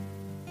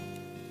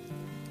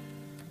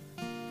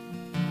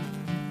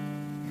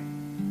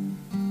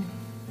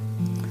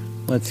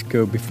Let's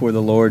go before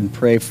the Lord and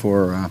pray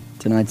for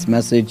tonight's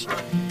message.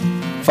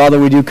 Father,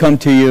 we do come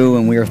to you,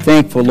 and we are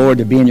thankful, Lord,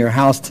 to be in your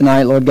house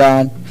tonight, Lord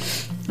God.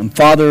 And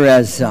Father,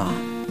 as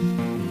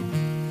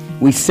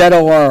we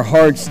settle our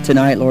hearts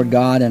tonight, Lord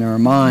God, and our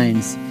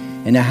minds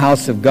in the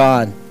house of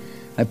God,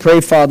 I pray,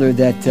 Father,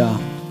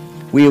 that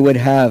we would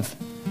have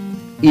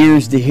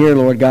ears to hear,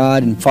 Lord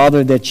God, and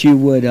Father, that you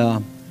would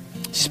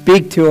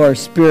speak to our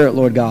spirit,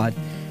 Lord God.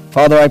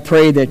 Father, I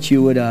pray that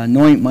you would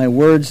anoint my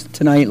words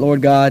tonight,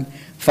 Lord God.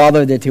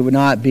 Father, that they would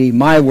not be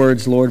my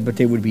words, Lord, but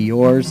they would be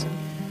yours.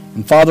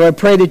 And Father, I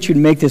pray that you'd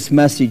make this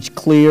message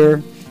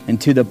clear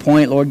and to the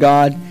point, Lord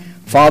God.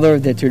 Father,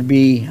 that there'd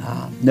be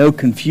no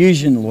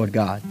confusion, Lord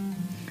God.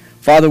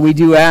 Father, we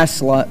do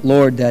ask,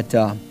 Lord,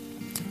 that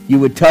you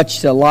would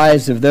touch the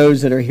lives of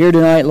those that are here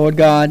tonight, Lord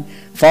God.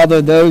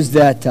 Father, those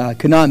that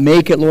could not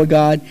make it, Lord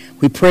God,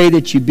 we pray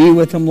that you be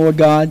with them, Lord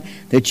God,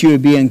 that you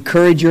would be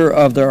encourager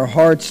of their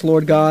hearts,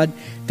 Lord God,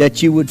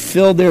 that you would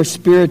fill their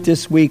spirit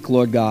this week,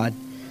 Lord God.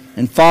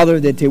 And Father,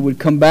 that they would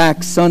come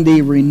back Sunday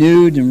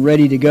renewed and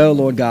ready to go,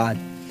 Lord God.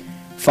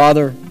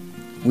 Father,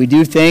 we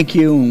do thank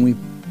you and we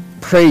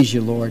praise you,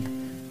 Lord.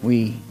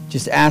 We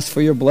just ask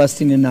for your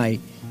blessing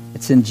tonight.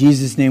 It's in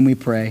Jesus' name we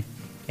pray.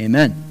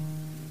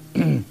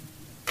 Amen.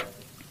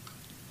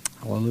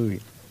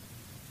 Hallelujah.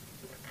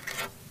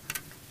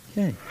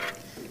 Okay.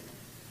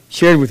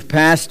 Shared with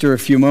Pastor a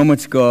few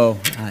moments ago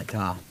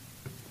that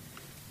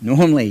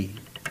normally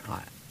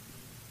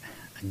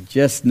I'm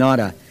just not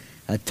a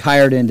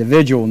tired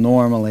individual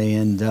normally,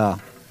 and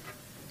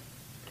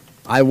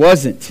I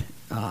wasn't.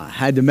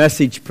 Had the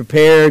message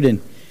prepared and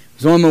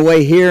was on my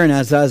way here, and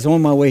as I was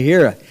on my way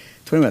here, I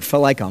told him it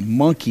felt like a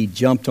monkey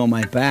jumped on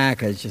my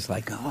back. I was just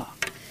like, oh.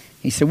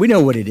 He said, we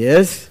know what it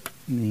is.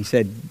 And he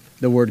said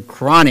the word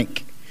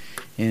chronic.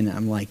 And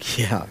I'm like,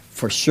 yeah,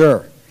 for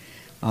sure.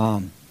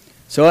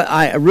 So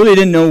I really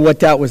didn't know what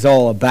that was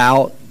all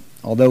about,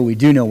 although we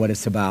do know what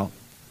it's about.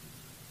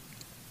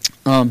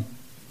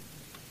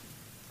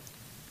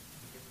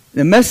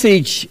 The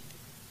message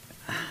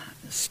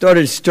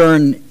started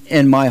stirring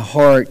in my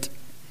heart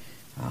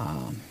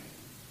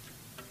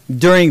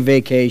during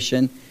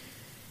vacation.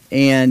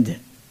 And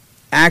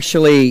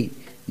actually,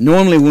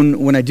 normally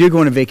when I do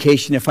go on a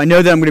vacation, if I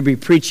know that I'm going to be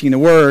preaching the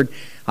Word,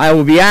 I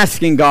will be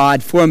asking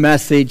God for a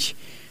message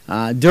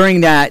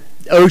during that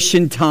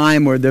ocean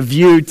time or the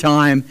view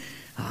time.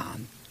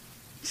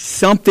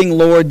 Something,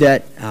 Lord,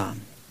 that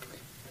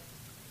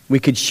we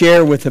could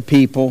share with the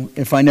people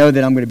if I know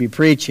that I'm going to be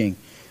preaching.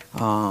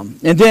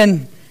 And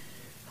then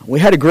we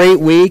had a great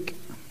week,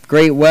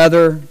 great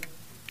weather.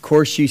 Of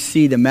course, you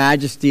see the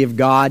majesty of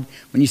God.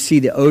 When you see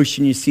the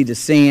ocean, you see the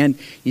sand.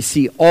 You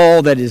see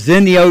all that is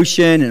in the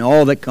ocean and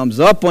all that comes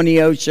up on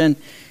the ocean.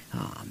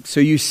 So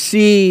you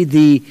see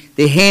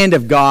the hand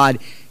of God.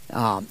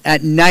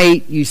 At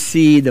night, you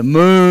see the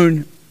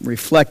moon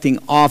reflecting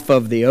off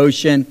of the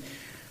ocean.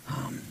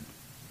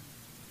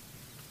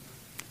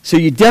 So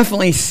you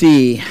definitely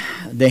see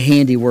the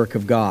handiwork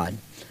of God.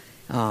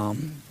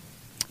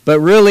 But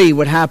really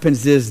what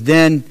happens is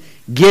then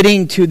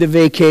getting to the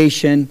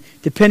vacation,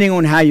 depending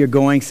on how you're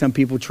going, some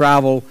people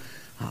travel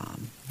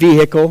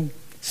vehicle,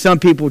 some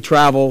people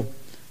travel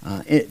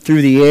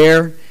through the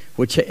air,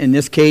 which in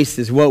this case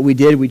is what we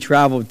did. We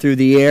traveled through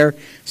the air.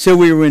 So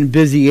we were in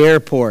busy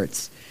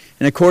airports.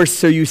 And of course,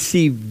 so you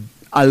see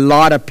a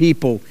lot of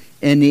people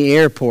in the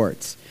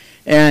airports.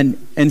 And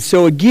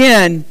so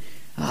again,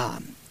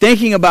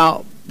 thinking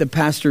about the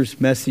pastor's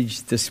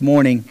message this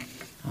morning,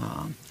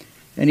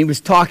 and he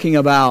was talking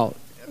about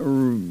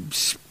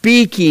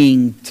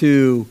speaking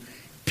to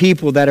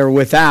people that are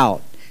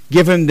without.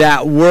 Give them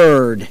that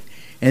word,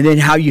 and then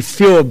how you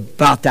feel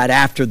about that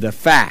after the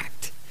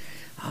fact.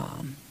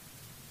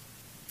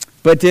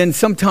 But then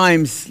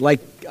sometimes, like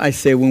I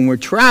say, when we're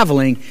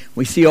traveling,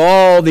 we see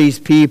all these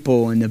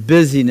people and the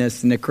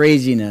busyness and the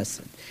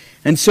craziness.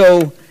 And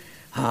so,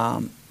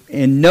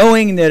 in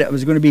knowing that I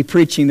was going to be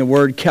preaching the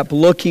word, kept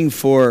looking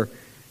for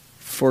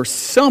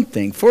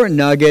something, for a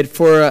nugget,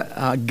 for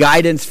a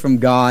guidance from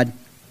God.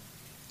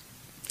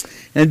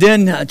 And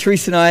then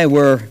Teresa and I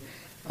were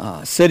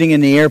sitting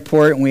in the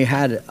airport, and we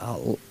had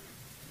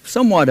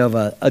somewhat of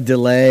a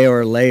delay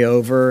or a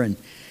layover, and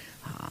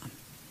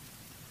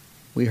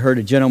we heard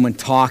a gentleman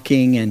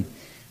talking, and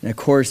of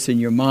course in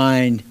your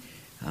mind,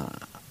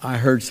 I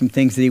heard some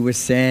things that he was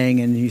saying,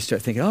 and you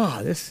start thinking,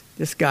 oh,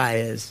 this guy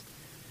is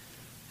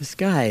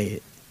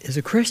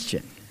a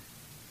Christian.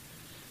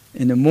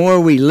 And the more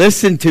we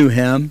listen to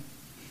him,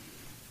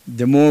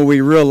 the more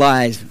we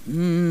realize,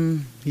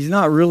 he's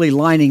not really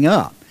lining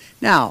up.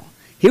 Now,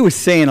 he was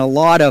saying a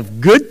lot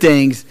of good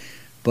things,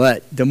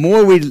 but the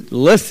more we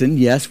listened,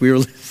 yes, we were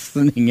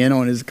listening in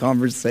on his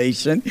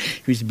conversation.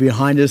 He was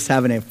behind us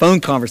having a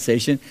phone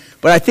conversation.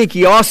 But I think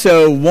he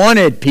also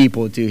wanted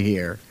people to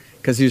hear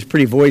because he was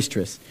pretty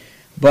boisterous.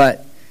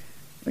 But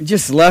I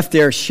just left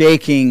there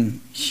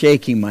shaking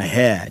my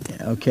head,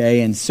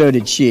 okay? And so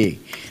did she.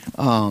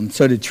 So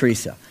did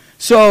Teresa.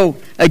 So,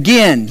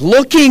 again,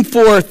 looking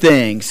for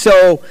things.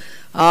 So,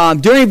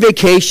 during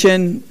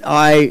vacation,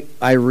 I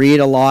read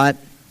a lot.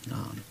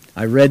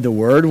 I read the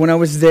Word when I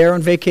was there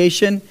on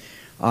vacation.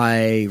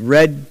 I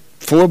read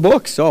 3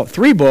 books,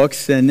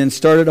 and then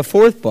started a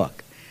 4th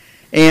book.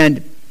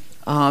 And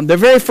the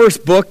very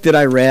first book that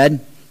I read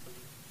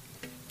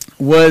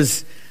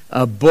was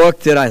a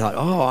book that I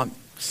thought,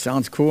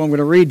 sounds cool, I'm going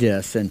to read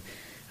this. And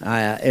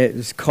it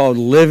was called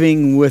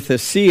Living with a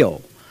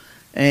Seal.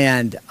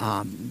 And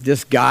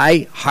this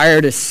guy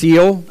hired a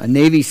SEAL, a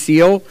Navy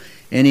SEAL,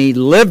 and he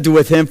lived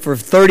with him for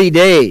 30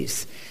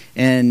 days.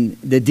 And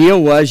the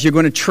deal was, you're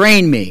going to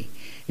train me.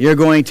 You're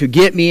going to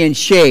get me in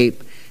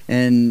shape.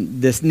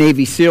 And this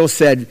Navy SEAL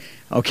said,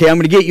 okay, I'm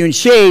going to get you in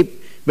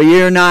shape, but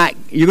you're going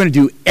to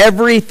do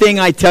everything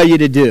I tell you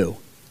to do.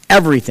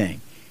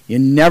 Everything. You're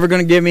never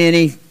going to give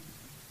me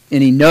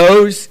any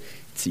no's.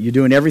 So you're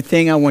doing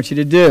everything I want you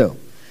to do.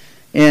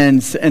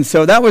 And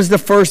so that was the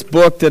first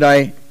book that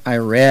I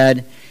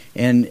read,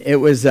 and it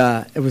was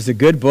a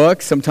good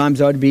book.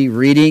 Sometimes I would be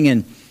reading,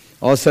 and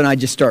all of a sudden I'd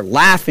just start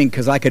laughing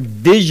because I could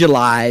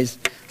visualize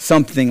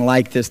something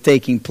like this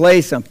taking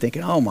place. I'm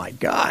thinking, oh my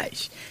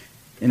gosh.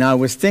 And I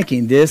was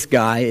thinking, this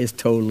guy is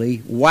totally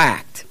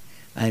whacked.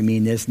 I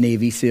mean, this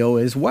Navy SEAL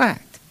is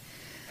whacked.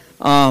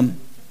 And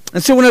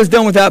so when I was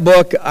done with that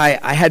book,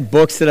 I had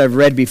books that I've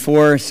read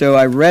before. So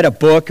I read a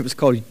book. It was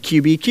called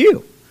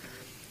QBQ.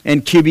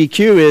 And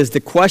QBQ is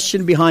the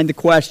question behind the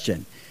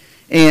question.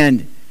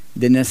 And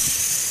then the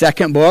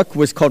second book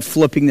was called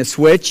Flipping the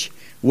Switch,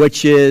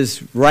 which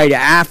is right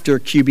after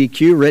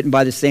QBQ, written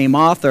by the same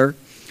author.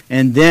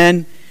 And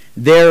then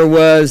there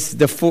was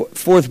the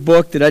 4th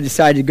book that I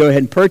decided to go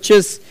ahead and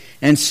purchase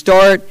and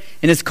start,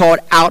 and it's called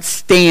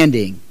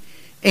Outstanding.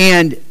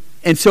 And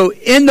so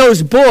in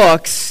those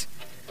books,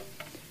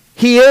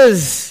 he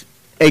is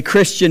a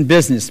Christian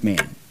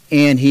businessman,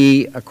 and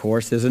he, of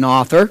course, is an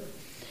author.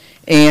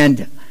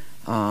 And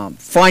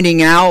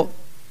finding out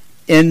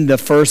in the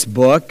first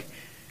book,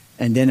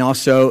 and then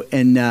also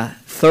in the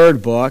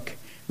 3rd book,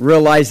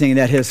 realizing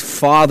that his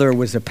father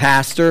was a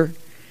pastor,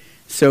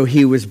 so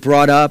he was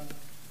brought up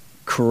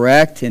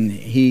correct, and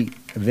he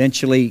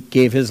eventually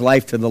gave his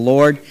life to the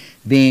Lord,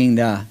 being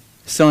the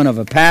son of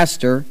a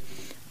pastor.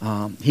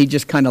 He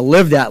just kind of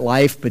lived that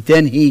life, but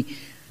then he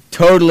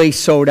totally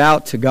sold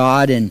out to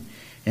God and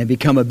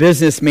become a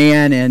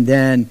businessman, and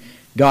then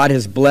God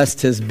has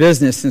blessed his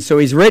business. And so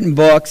he's written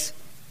books,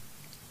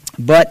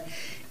 but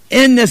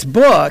in this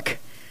book,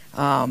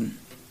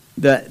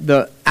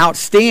 the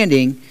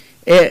Outstanding,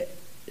 it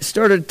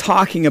started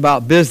talking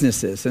about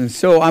businesses. And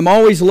so I'm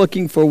always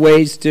looking for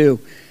ways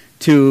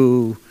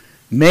to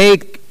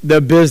make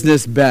the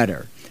business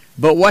better.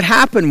 But what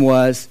happened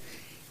was,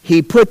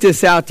 he put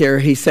this out there.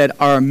 He said,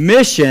 our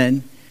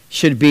mission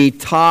should be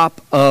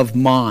top of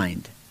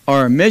mind.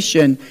 Our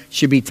mission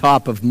should be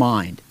top of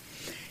mind.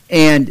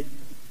 And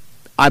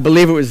I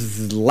believe it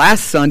was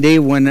last Sunday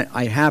when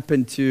I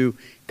happened to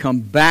come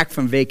back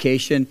from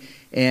vacation,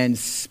 and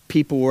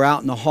people were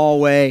out in the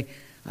hallway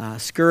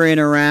scurrying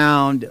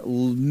around,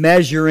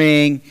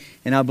 measuring,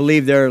 and I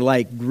believe they're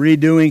like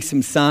redoing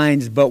some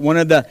signs. But one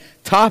of the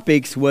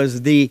topics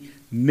was the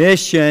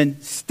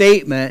mission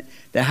statement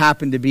that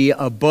happened to be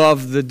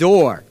above the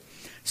door.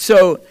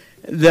 So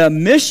the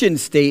mission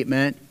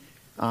statement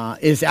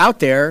is out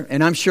there,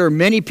 and I'm sure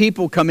many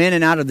people come in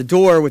and out of the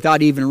door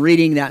without even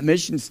reading that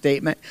mission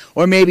statement,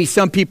 or maybe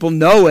some people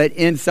know it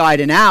inside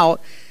and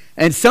out,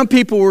 and some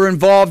people were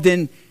involved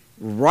in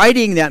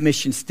writing that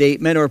mission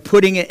statement or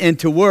putting it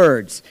into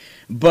words.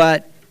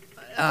 But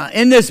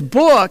in this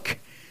book,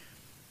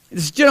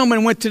 this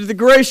gentleman went to the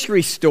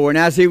grocery store, and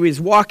as he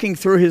was walking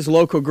through his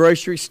local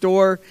grocery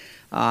store,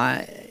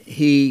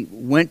 he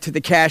went to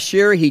the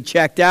cashier, he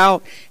checked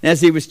out, and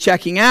as he was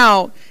checking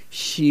out,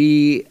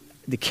 the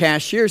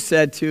cashier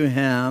said to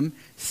him,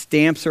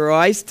 "Stamps or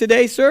ice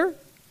today, sir?"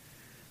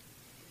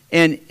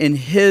 And in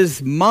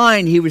his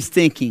mind, he was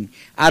thinking,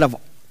 out of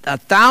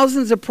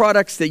thousands of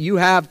products that you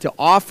have to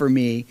offer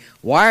me,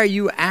 why are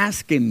you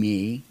asking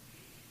me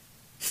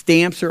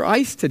stamps or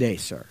ice today,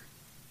 sir?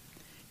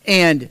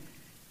 And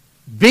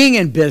being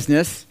in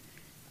business,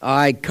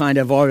 I kind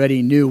of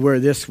already knew where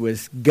this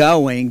was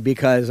going,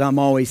 because I'm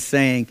always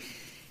saying,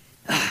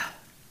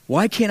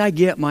 why can't I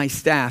get my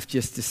staff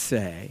just to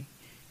say,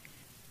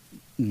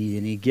 need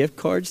any gift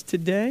cards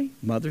today?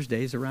 Mother's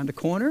Day is around the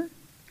corner.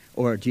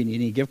 Or do you need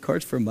any gift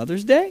cards for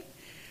Mother's Day?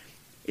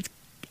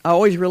 I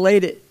always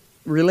relate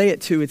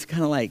it to, it's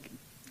kind of like,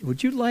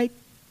 would you like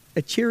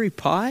a cherry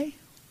pie?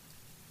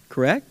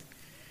 Correct?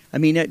 I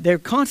mean, they're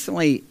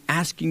constantly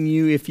asking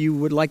you if you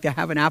would like to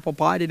have an apple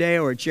pie today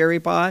or a cherry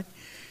pie.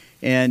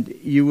 And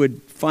you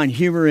would find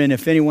humor in,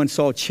 if anyone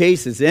saw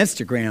Chase's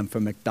Instagram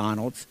from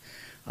McDonald's,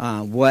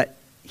 what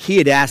he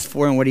had asked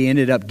for and what he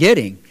ended up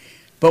getting.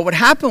 But what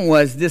happened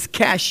was, this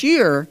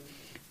cashier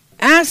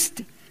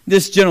asked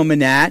this gentleman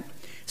that.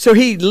 So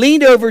he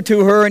leaned over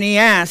to her and he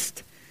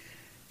asked,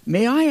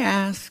 "May I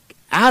ask,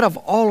 out of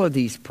all of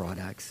these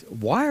products,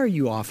 why are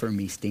you offering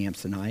me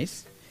stamps and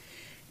ice?"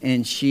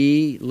 And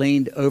she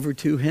leaned over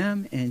to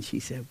him and she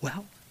said,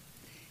 "Well,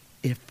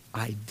 if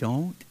I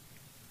don't,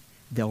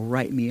 they'll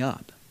write me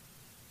up."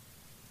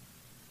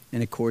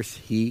 And of course,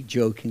 he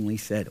jokingly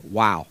said,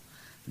 "Wow,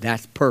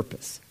 That's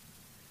purpose.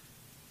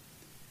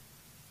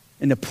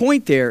 And the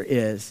point there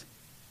is,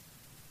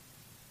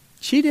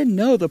 she didn't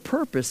know the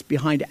purpose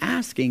behind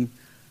asking,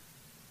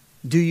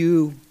 do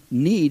you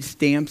need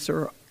stamps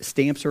or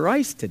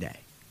ice today?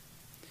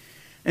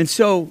 And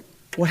so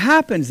what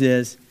happens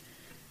is,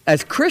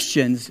 as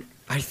Christians,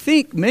 I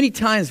think many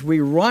times we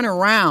run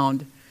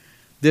around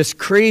this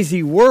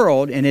crazy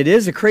world, and it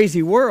is a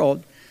crazy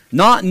world,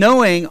 not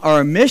knowing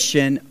our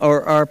mission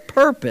or our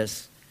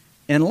purpose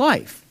in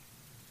life.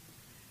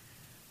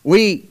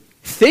 We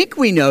think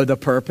we know the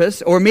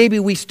purpose, or maybe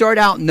we start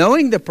out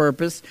knowing the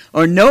purpose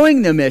or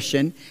knowing the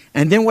mission,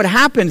 and then what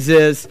happens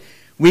is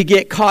we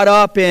get caught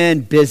up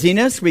in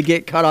busyness, we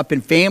get caught up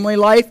in family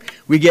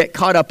life, we get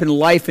caught up in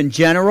life in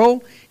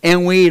general,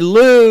 and we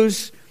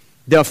lose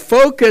the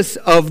focus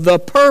of the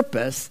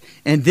purpose.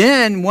 And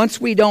then once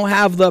we don't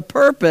have the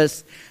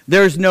purpose,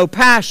 there's no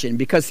passion.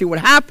 Because see, what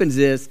happens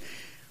is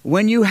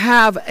when you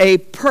have a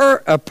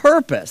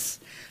purpose,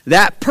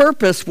 that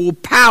purpose will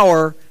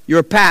power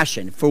your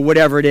passion for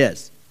whatever it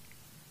is.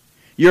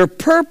 Your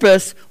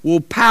purpose will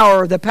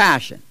power the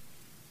passion.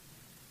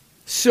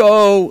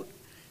 So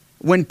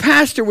when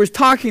Pastor was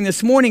talking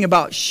this morning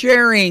about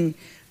sharing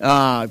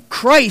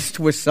Christ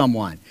with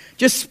someone,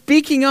 just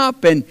speaking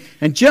up and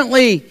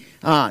gently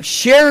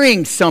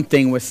sharing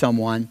something with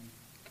someone,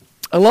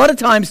 a lot of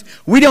times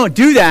we don't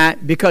do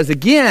that because,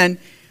 again,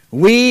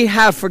 we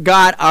have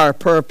forgot our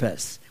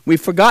purpose.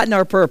 We've forgotten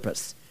our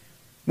purpose.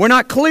 We're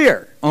not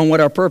clear on what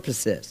our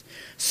purpose is.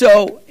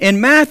 So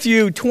in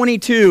Matthew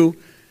 22,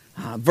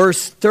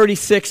 verse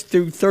 36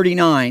 through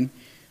 39,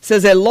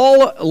 says a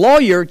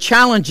lawyer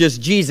challenges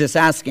Jesus,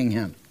 asking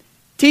him,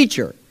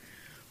 "Teacher,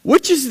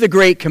 which is the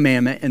great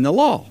commandment in the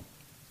law?"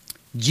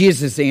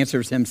 Jesus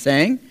answers him,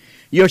 saying,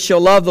 "You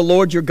shall love the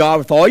Lord your God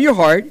with all your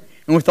heart,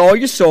 and with all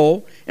your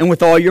soul, and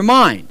with all your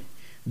mind.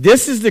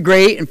 This is the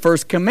great and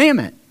first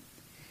commandment.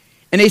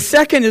 And a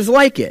second is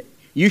like it.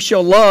 You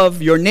shall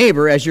love your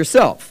neighbor as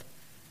yourself."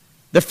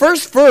 The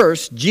first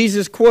verse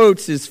Jesus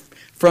quotes is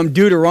from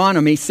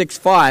Deuteronomy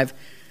 6:5,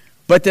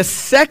 but the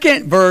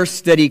second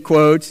verse that he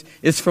quotes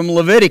is from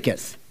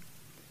Leviticus.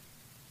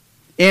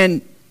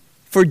 And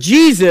for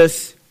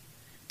Jesus,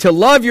 to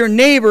love your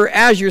neighbor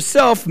as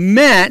yourself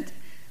meant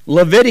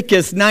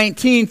Leviticus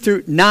 19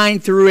 through 9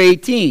 through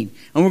 18.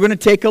 And we're going to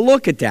take a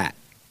look at that.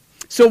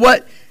 So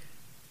what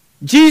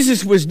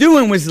Jesus was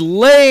doing was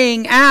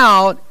laying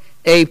out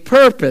a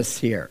purpose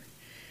here.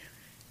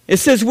 It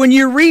says, "When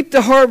you reap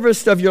the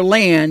harvest of your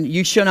land,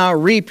 you shall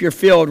not reap your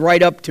field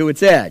right up to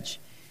its edge.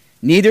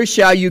 Neither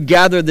shall you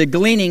gather the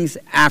gleanings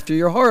after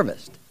your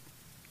harvest.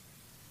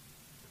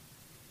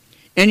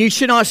 And you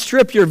shall not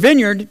strip your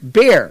vineyard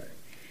bare.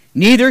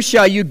 Neither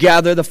shall you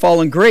gather the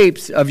fallen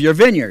grapes of your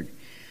vineyard.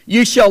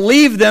 You shall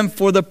leave them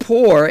for the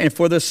poor and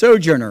for the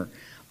sojourner.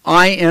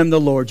 I am the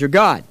Lord your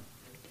God."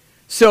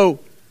 So,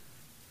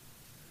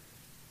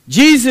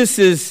 Jesus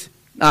is,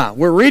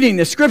 we're reading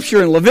the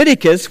scripture in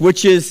Leviticus,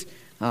 which is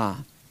a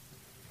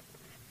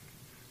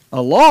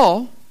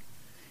law.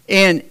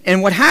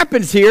 And what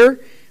happens here,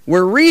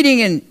 we're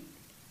reading,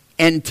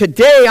 and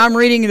today I'm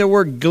reading the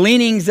word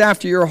gleanings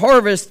after your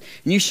harvest,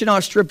 and you shall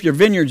not strip your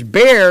vineyards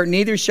bare,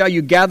 neither shall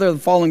you gather the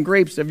fallen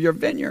grapes of your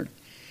vineyard.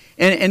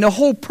 And the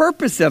whole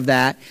purpose of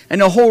that,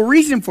 and the whole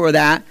reason for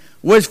that,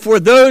 was for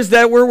those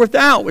that were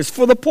without, was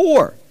for the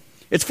poor.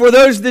 It's for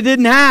those that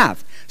didn't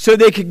have. So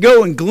they could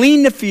go and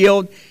glean the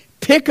field,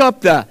 pick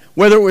up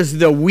whether it was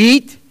the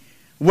wheat,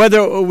 whether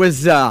it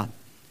was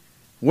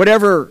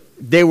whatever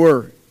they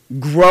were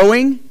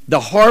growing, the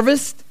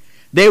harvest,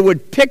 they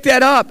would pick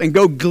that up and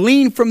go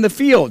glean from the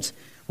fields,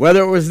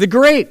 whether it was the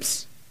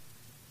grapes.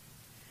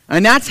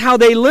 And that's how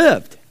they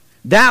lived.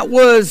 That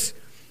was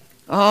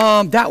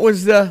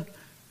the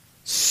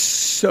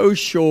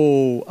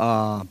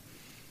social,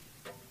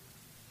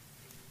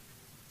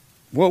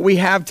 what we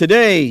have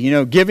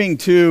today, giving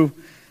to,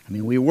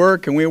 we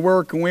work and we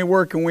work and we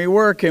work and we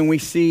work, and we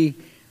see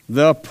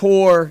the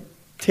poor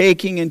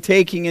taking and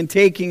taking and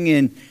taking,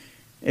 and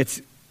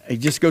it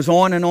just goes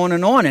on and on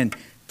and on. And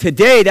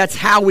today, that's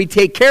how we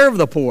take care of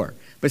the poor.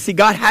 But see,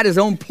 God had his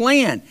own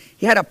plan.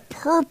 He had a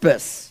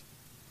purpose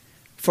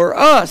for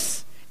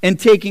us in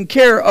taking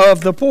care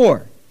of the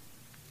poor.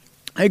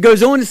 It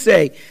goes on to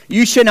say,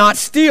 "You shall not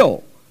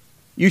steal.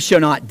 You shall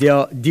not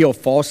deal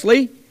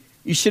falsely.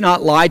 You shall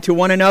not lie to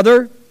one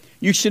another.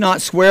 You shall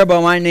not swear by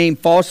my name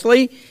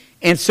falsely,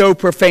 and so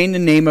profane the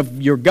name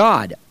of your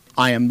God.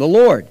 I am the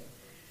Lord.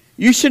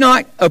 You shall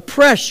not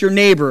oppress your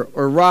neighbor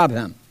or rob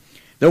him.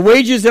 The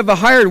wages of a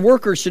hired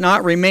worker shall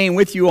not remain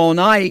with you all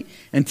night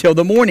until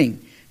the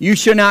morning. You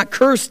shall not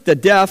curse the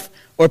deaf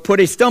or put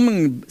a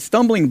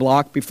stumbling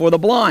block before the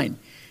blind.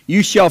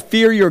 You shall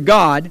fear your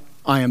God.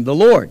 I am the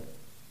Lord.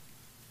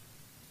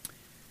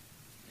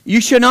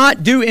 You shall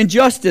not do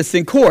injustice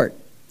in court.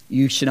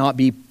 You shall not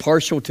be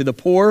partial to the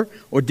poor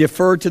or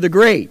defer to the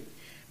great.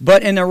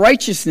 But in the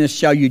righteousness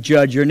shall you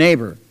judge your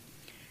neighbor.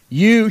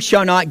 You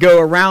shall not go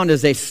around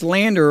as a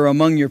slanderer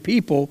among your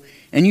people,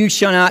 and you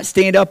shall not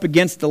stand up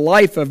against the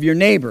life of your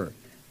neighbor.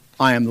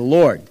 I am the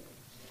Lord.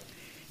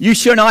 You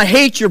shall not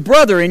hate your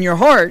brother in your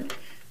heart,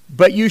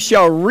 but you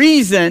shall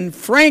reason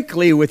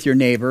frankly with your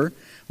neighbor,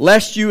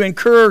 lest you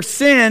incur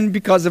sin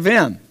because of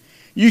him.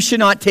 You shall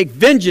not take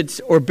vengeance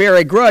or bear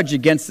a grudge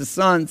against the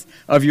sons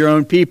of your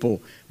own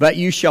people, but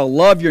you shall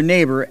love your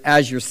neighbor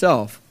as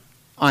yourself.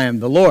 I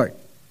am the Lord.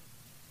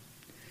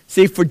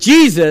 See, for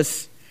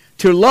Jesus,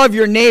 to love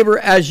your neighbor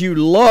as you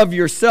love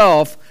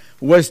yourself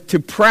was to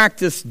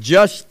practice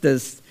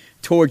justice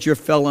towards your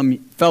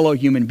fellow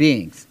human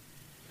beings.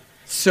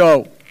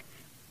 So,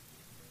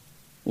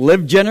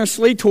 live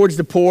generously towards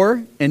the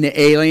poor and the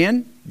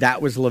alien.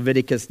 That was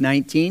Leviticus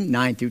 19,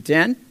 9 through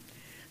 10.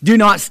 Do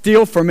not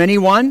steal from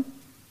anyone.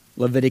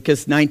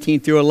 Leviticus 19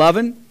 through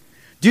 11.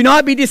 Do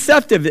not be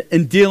deceptive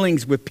in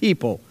dealings with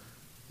people.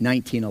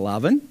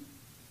 19:11.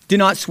 Do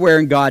not swear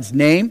in God's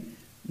name.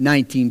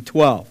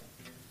 19:12.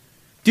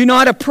 Do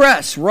not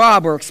oppress,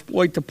 rob, or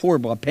exploit the poor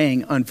by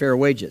paying unfair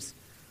wages.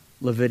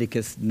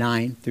 Leviticus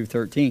 9 through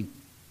 13.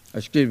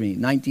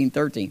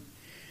 19:13.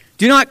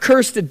 Do not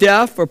curse the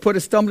deaf or put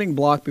a stumbling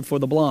block before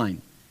the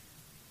blind.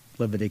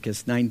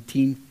 Leviticus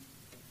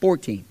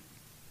 19:14.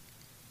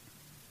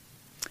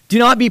 Do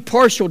not be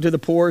partial to the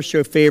poor,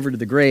 show favor to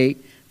the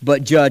great,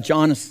 but judge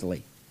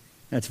honestly.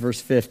 That's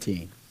verse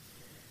 15.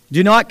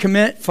 Do not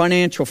commit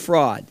financial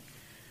fraud.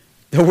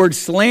 The word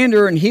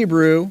slander in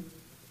Hebrew,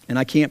 and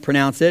I can't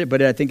pronounce it,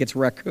 but I think it's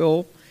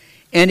rekul,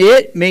 and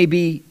it may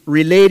be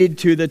related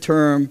to the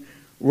term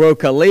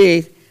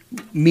rokalith,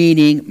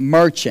 meaning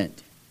merchant.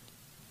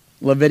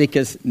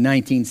 Leviticus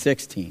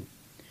 19:16.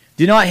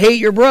 Do not hate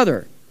your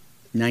brother.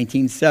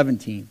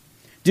 19:17.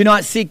 Do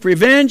not seek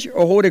revenge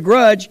or hold a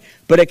grudge,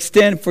 but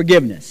extend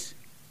forgiveness.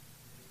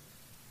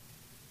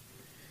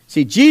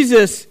 See,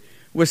 Jesus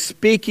was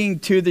speaking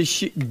to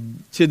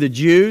the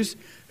Jews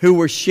who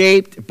were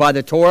shaped by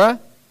the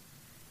Torah.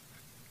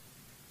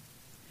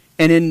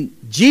 And in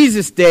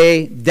Jesus'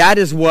 day, that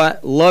is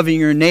what loving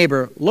your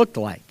neighbor looked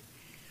like.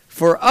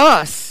 For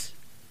us,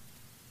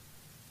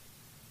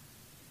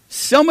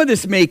 some of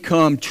this may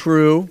come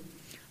true.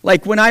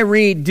 Like when I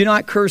read, do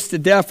not curse the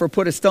deaf or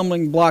put a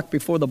stumbling block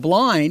before the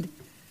blind.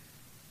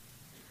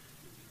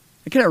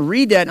 I kind of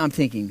read that and I'm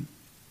thinking,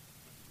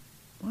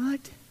 what?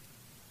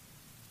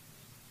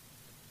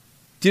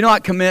 Do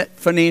not commit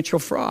financial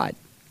fraud.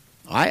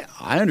 I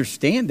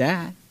understand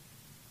that.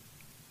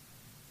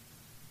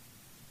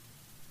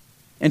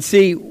 And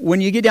see,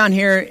 when you get down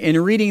here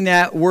and reading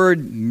that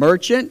word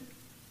merchant,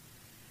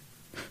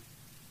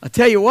 I'll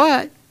tell you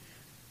what,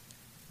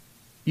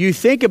 you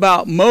think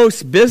about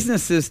most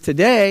businesses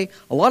today,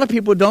 a lot of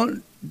people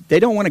don't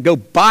want to go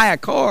buy a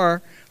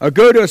car or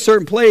go to a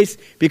certain place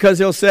because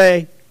they'll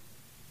say,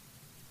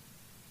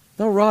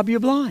 they'll rob you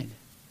blind.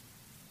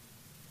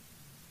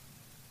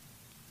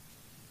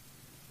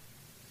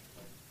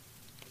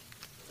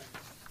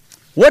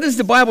 What does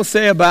the Bible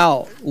say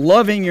about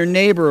loving your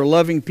neighbor or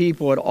loving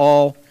people at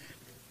all?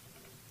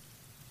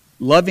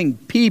 Loving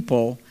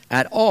people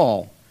at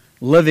all,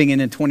 living in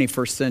the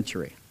 21st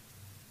century.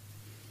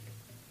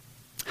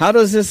 How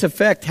does this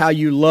affect how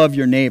you love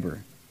your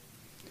neighbor?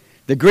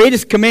 The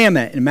greatest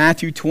commandment in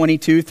Matthew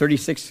 22,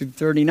 36 through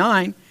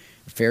 39,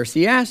 the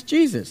Pharisee asked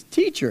Jesus,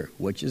 Teacher,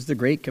 which is the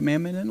great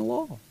commandment in the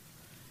law?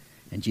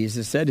 And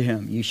Jesus said to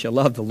him, You shall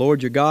love the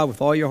Lord your God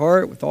with all your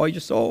heart, with all your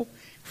soul,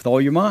 with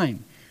all your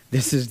mind.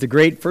 This is the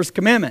great first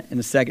commandment, and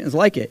the second is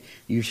like it.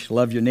 You shall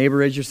love your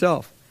neighbor as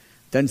yourself.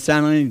 Doesn't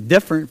sound any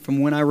different from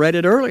when I read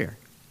it earlier.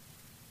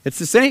 It's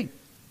the same.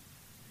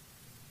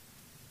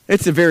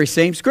 It's the very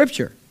same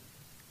scripture.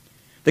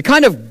 The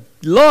kind of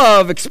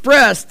love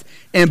expressed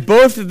in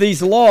both of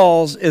these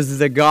laws is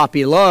the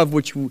agape love,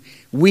 which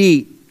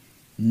we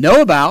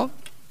know about.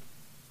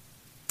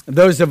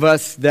 Those of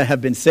us that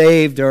have been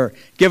saved or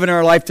given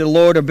our life to the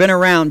Lord or been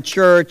around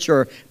church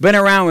or been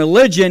around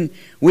religion,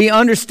 we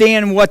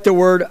understand what the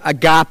word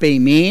agape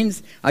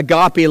means.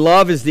 Agape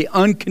love is the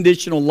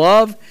unconditional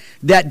love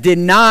that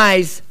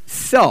denies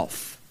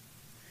self.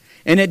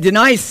 And it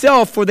denies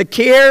self for the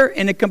care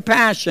and the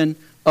compassion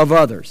of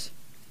others.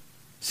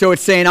 So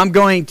it's saying, I'm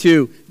going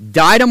to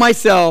die to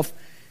myself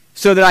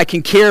so that I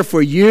can care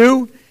for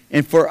you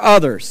and for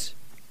others.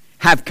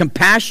 Have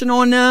compassion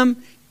on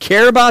them,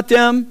 care about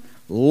them,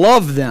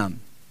 love them.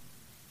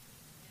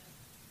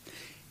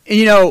 And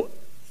you know,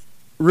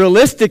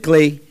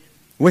 realistically,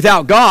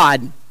 without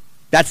God,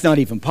 that's not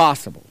even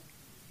possible.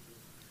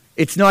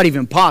 It's not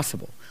even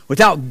possible.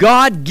 Without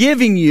God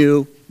giving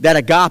you that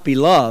agape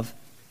love,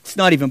 it's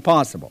not even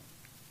possible.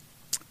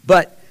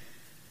 But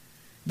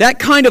that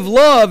kind of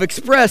love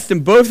expressed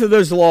in both of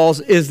those laws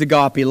is the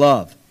agape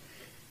love.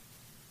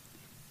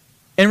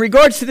 In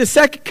regards to the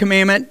second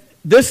commandment,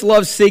 this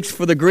love seeks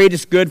for the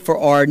greatest good for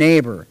our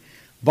neighbor.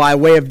 By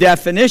way of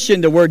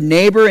definition, the word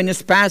neighbor in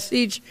this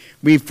passage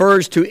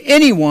refers to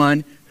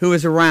anyone who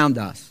is around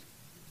us.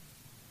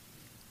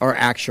 Our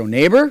actual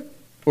neighbor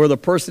or the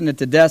person at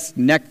the desk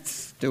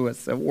next to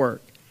us at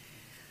work.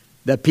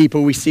 The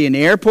people we see in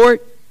the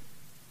airport,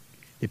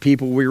 the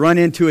people we run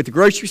into at the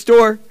grocery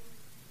store,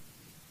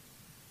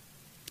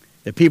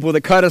 the people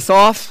that cut us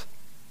off,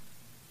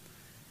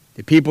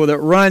 the people that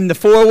run the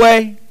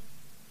four-way,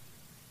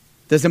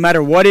 Doesn't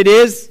matter what it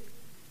is.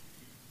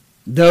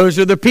 Those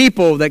are the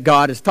people that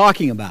God is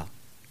talking about.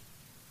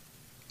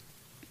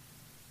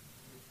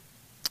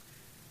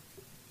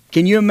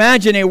 Can you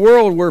imagine a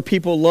world where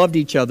people loved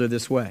each other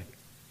this way?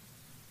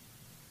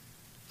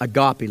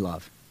 Agape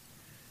love.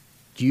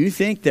 Do you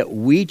think that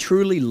we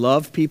truly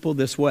love people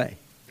this way?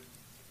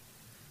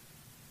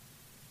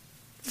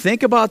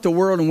 Think about the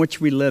world in which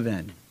we live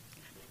in.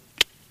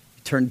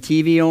 Turn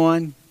the TV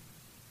on.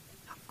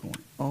 I'm going,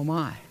 oh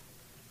my,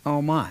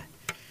 oh my.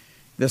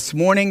 This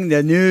morning,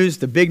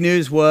 the big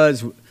news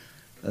was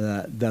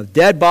the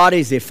dead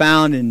bodies they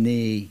found in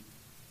the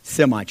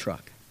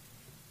semi-truck.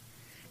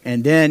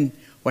 And then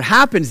what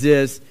happens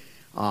is,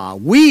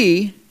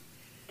 in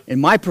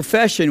my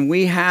profession,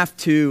 I have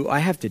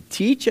to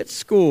teach at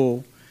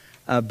school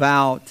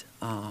about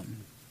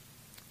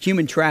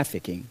human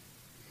trafficking.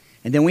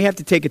 And then we have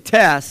to take a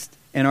test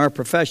in our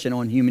profession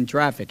on human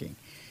trafficking.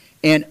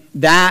 And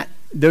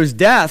those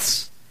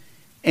deaths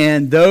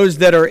and those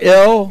that are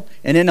ill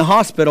and in the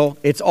hospital,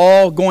 it's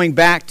all going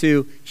back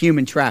to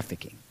human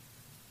trafficking.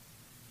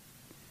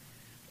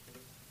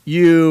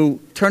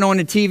 You turn on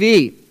the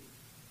TV.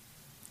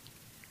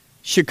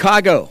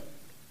 Chicago.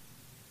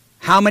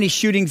 How many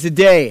shootings a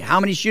day? How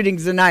many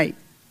shootings a night?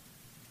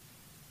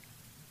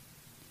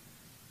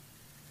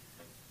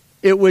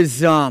 It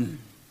was a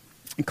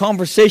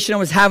conversation I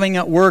was having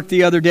at work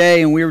the other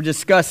day, and we were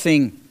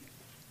discussing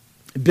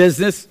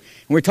business.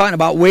 And we were talking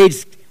about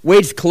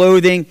Wade's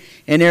Clothing,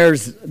 and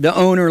there's the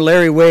owner,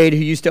 Larry Wade, who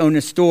used to own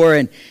a store.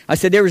 And I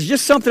said there was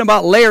just something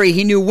about Larry.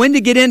 He knew when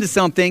to get into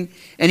something,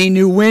 and he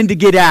knew when to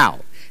get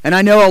out. And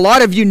I know a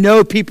lot of you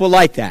know people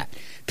like that.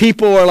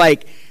 People are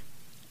like,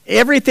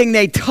 everything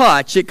they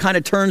touch, it kind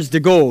of turns to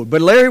gold.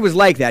 But Larry was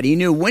like that. He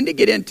knew when to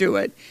get into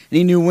it, and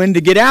he knew when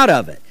to get out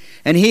of it.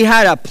 And he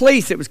had a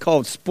place that was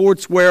called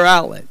Sportswear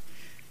Outlet,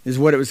 is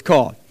what it was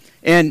called.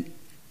 And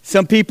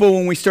some people,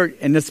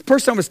 and this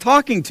person I was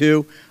talking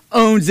to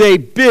owns a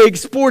big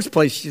sports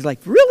place. She's like,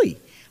 really?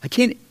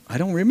 I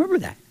don't remember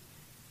that.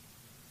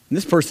 And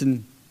this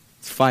person,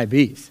 it's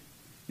 5Bs.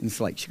 And it's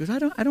like, she goes, I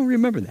don't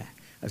remember that.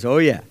 I said, oh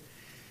yeah.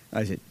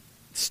 I said,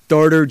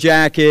 starter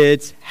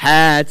jackets,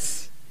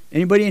 hats.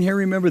 Anybody in here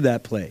remember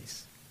that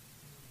place?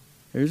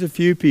 There's a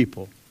few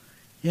people.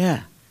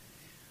 Yeah.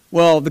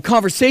 Well, the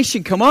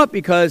conversation come up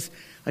because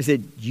I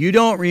said, you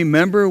don't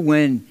remember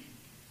when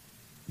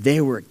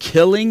they were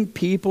killing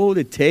people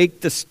to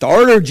take the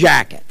starter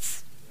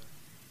jackets?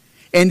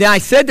 And then I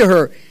said to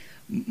her,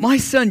 my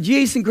son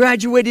Jason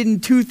graduated in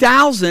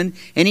 2000,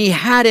 and he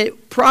had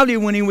it probably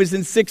when he was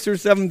in 6th or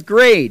 7th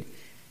grade.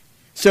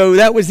 So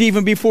that was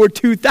even before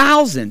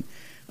 2000.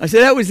 I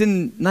said that was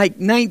in like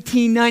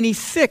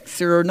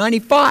 1996 or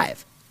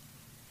 95.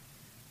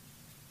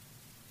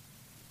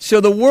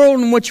 So the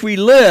world in which we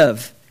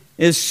live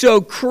is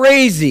so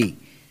crazy.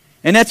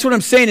 And that's what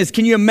I'm saying is,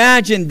 can you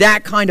imagine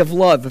that kind of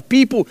love? If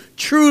people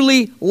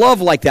truly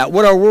love like that,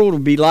 what our world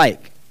would be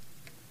like.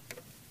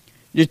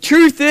 The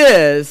truth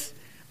is,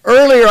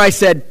 earlier I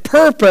said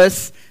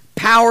purpose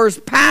powers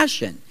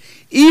passion.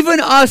 Even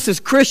us as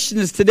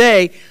Christians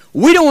today,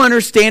 we don't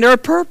understand our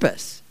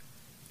purpose.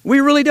 We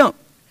really don't.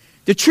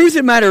 The truth of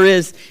the matter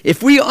is,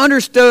 if we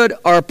understood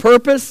our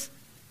purpose,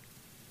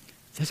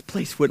 this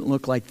place wouldn't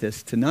look like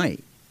this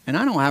tonight. And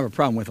I don't have a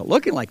problem with it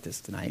looking like this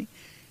tonight.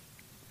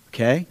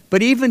 Okay?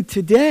 But even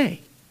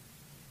today,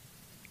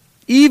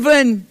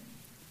 you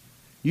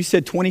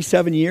said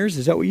 27 years?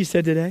 Is that what you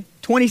said today?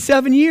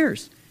 27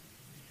 years.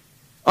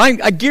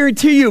 I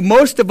guarantee you,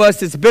 most of us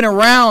that's been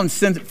around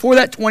for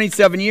that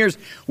 27 years,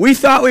 we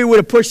thought we would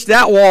have pushed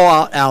that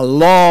wall out a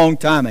long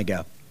time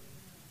ago.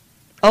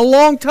 A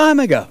long time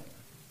ago.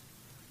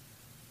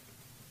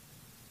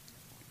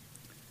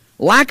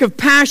 Lack of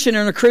passion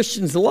in our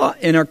Christian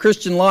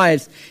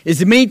lives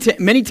is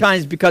many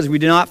times because we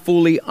do not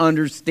fully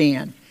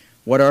understand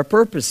what our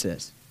purpose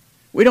is.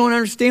 We don't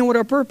understand what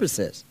our purpose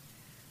is.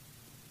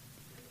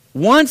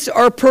 Once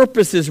our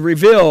purpose is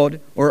revealed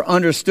or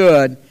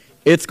understood,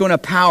 it's going to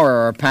power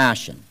our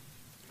passion.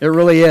 It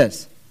really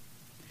is.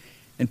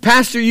 And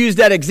Pastor used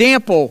that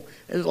example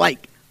as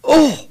like,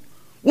 oh,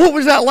 what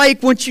was that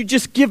like once you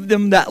just give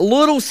them that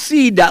little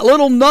seed, that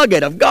little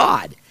nugget of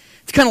God?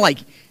 It's kind of like,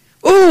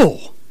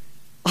 oh,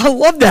 I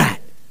love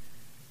that.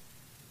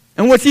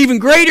 And what's even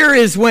greater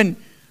is when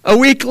a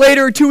week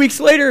later or 2 weeks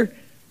later,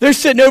 they're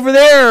sitting over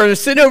there, or they're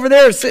sitting over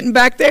there, or sitting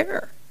back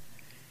there.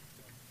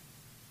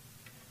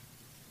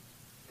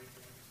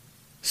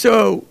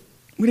 So,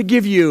 I'm going to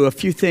give you a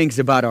few things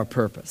about our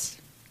purpose.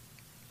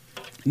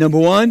 Number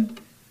one,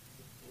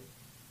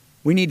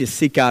 we need to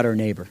seek out our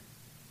neighbor.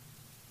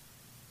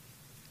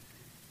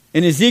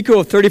 In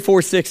Ezekiel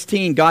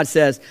 34:16, God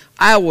says,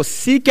 I will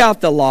seek out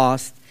the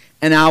lost,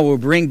 and I will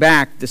bring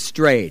back the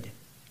strayed.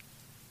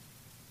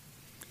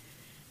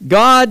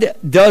 God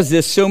does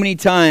this so many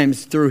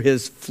times through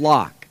his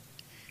flock.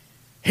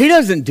 He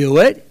doesn't do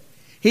it.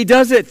 He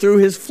does it through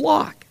his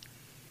flock.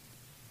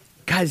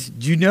 Guys,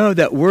 do you know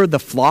that we're the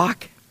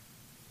flock?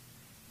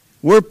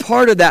 We're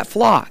part of that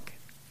flock.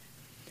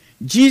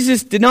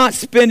 Jesus did not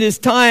spend his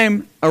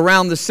time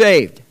around the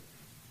saved.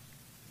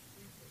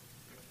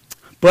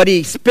 but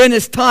he spent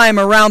his time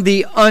around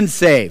the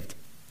unsaved.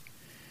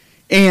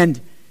 And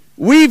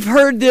we've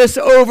heard this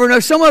over and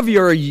over. Some of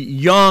you are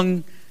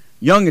young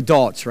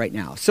adults right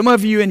now. Some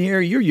of you in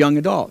here, you're young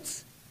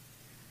adults.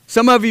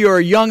 Some of you are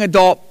young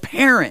adult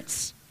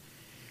parents.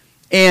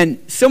 And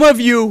some of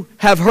you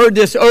have heard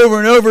this over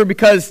and over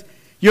because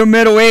you're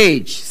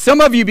middle-aged. Some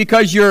of you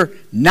because you're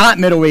not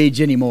middle-aged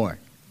anymore.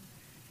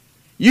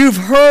 You've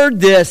heard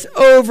this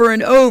over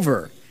and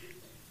over.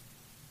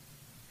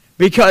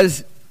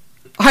 Because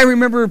I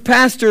remember,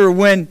 Pastor,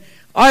 when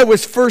I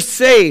was first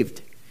saved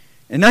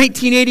in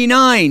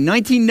 1989,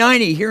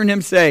 1990, hearing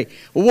him say,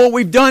 well, what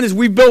we've done is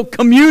we've built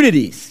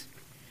communities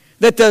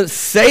that the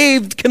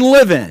saved can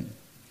live in.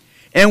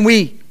 And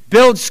we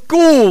build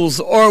schools,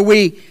 or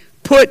we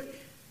put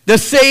the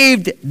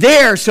saved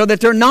there so that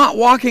they're not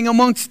walking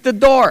amongst the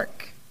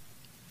dark.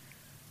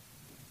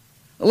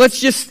 Let's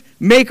just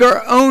make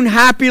our own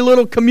happy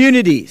little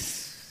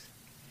communities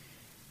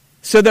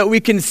so that we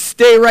can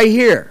stay right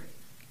here.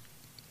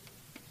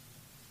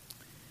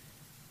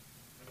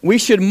 We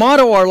should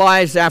model our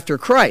lives after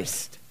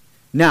Christ.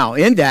 Now,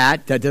 in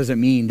that doesn't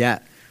mean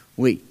that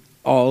we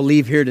all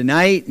leave here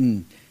tonight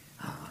and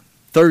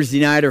Thursday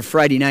night or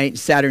Friday night and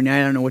Saturday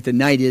night, I don't know what the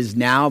night is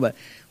now, but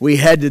we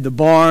head to the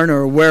barn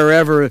or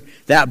wherever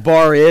that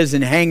bar is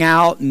and hang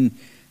out and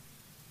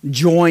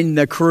join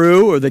the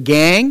crew or the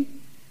gang.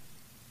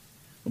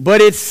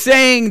 But it's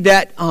saying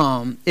that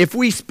if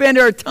we spend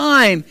our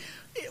time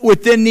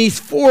within these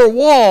four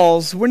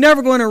walls, we're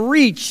never going to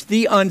reach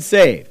the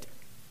unsaved.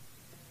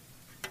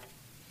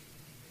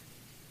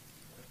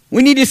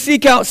 We need to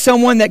seek out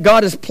someone that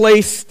God has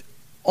placed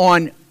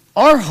on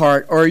our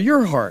heart or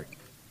your heart.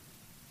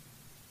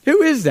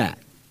 Who is that?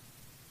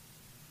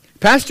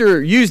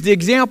 Pastor used the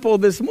example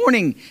this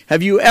morning.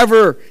 Have you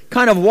ever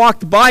kind of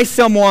walked by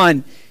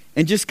someone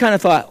and just kind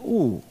of thought,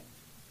 ooh,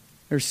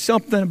 there's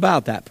something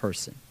about that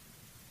person.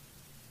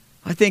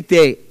 I think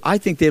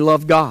they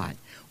love God.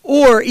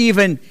 Or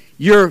even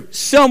you're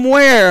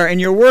somewhere and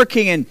you're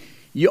working and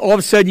all of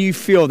a sudden you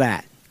feel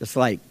that. It's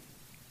like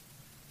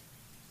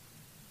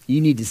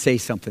you need to say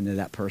something to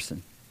that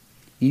person.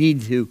 You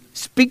need to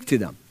speak to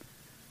them.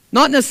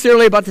 Not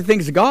necessarily about the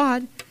things of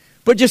God,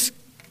 but just,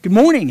 good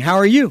morning, how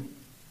are you?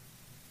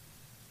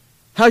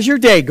 How's your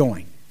day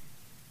going?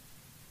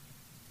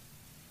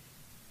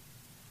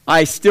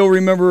 I still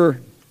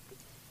remember,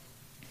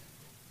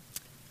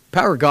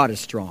 power of God is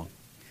strong.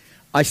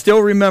 I still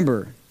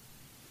remember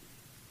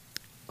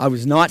I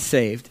was not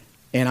saved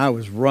and I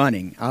was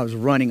running. I was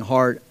running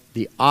hard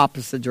the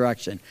opposite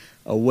direction,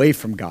 away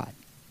from God.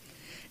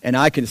 And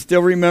I can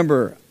still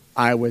remember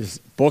I was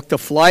booked a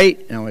flight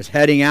and I was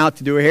heading out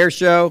to do a hair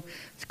show.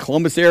 It's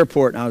Columbus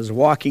Airport, and I was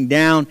walking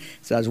down.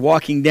 So I was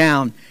walking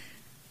down.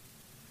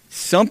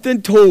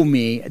 Something told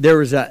me there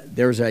was a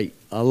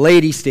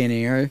lady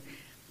standing there.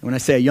 When I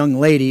say a young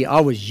lady,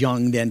 I was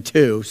young then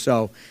too.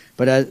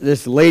 But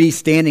this lady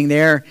standing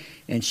there,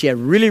 and she had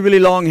really, really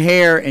long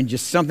hair and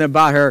just something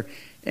about her.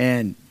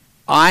 And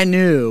I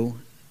knew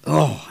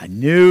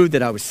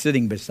that I was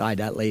sitting beside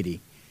that lady.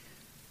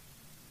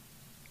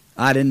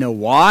 I didn't know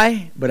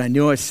why, but I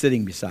knew I was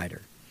sitting beside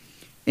her.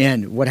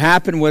 And what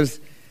happened was,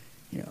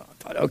 I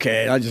thought,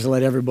 okay, I'll just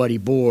let everybody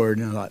board.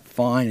 And I thought,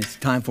 fine, it's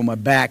time for my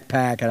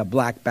backpack. I had a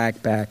black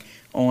backpack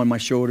on my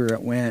shoulder.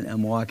 It went.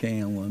 I'm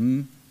walking.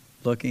 I'm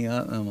looking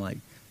up. And I'm like,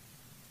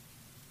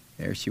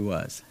 there she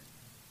was.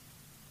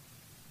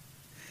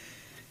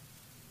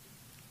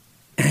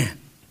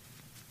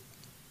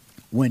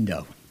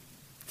 Window.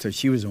 So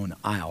she was on the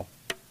aisle.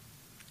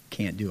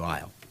 Can't do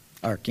aisle.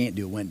 Or can't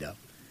do window.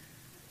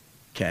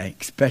 Okay,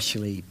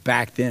 especially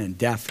back then,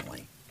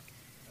 definitely.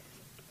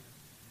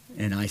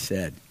 And I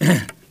said,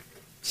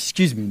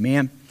 excuse me,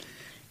 ma'am,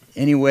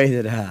 any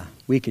way that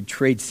we could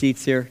trade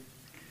seats here?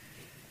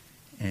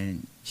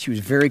 And she was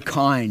very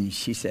kind.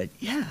 She said,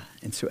 yeah.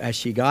 And so as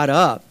she got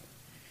up,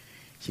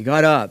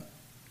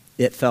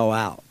 it fell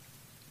out.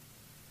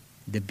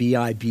 The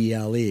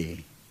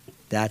Bible,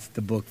 that's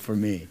the book for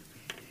me.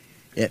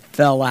 It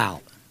fell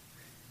out.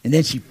 And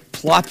then she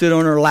plopped it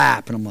on her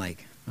lap, and I'm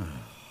like, oh.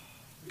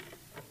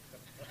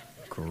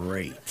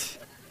 Great.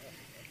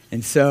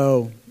 And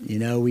so,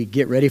 we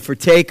get ready for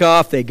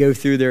takeoff. They go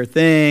through their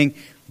thing,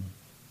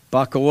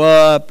 buckle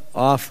up,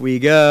 off we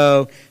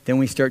go. Then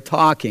we start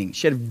talking.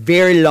 She had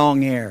very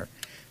long hair.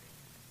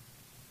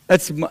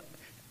 That's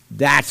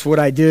what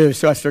I do.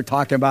 So I start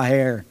talking about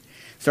hair.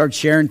 Start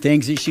sharing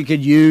things that she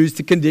could use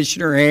to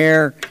condition her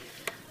hair.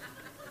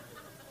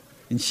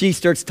 And she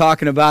starts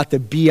talking about the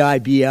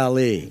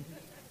Bible.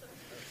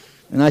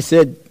 And I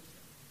said,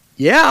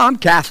 yeah, I'm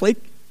Catholic.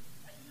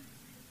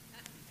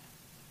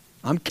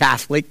 I'm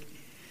Catholic.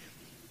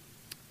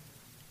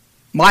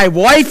 My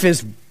wife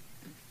is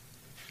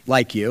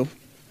like you.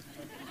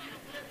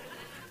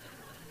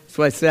 That's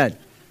what I said.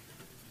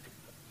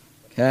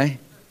 Okay?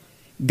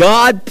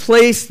 God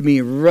placed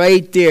me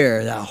right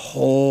there the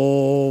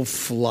whole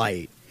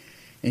flight.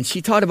 And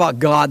she talked about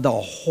God the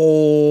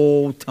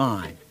whole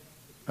time.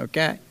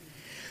 Okay?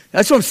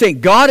 That's what I'm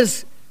saying.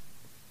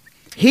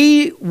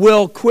 He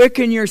will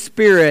quicken your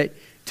spirit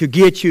to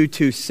get you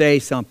to say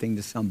something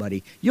to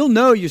somebody. You'll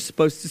know you're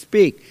supposed to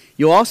speak.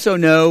 You'll also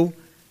know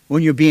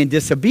when you're being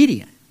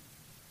disobedient.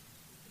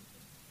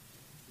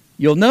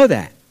 You'll know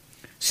that.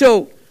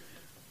 So,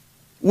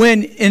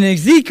 when in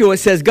Ezekiel it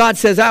says, God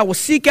says, I will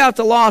seek out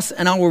the lost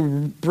and I will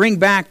bring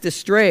back the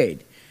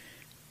strayed.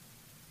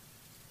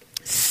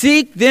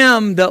 Seek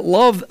them that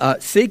love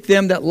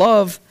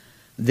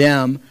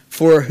them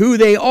for who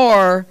they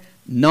are,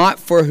 not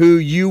for who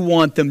you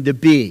want them to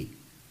be.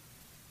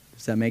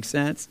 Does that make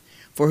sense?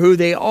 For who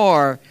they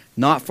are,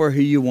 not for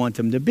who you want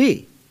them to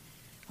be.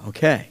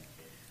 Okay.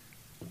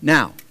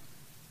 Now,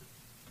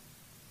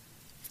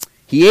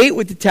 he ate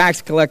with the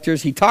tax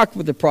collectors, he talked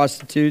with the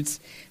prostitutes,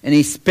 and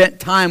he spent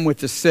time with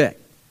the sick.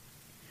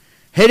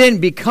 He didn't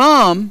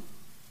become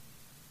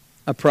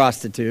a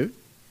prostitute.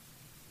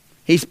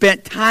 He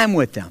spent time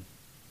with them.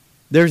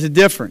 There's a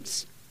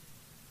difference.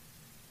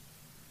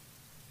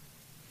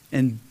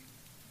 And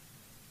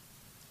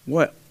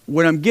what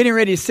I'm getting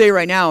ready to say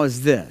right now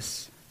is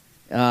this.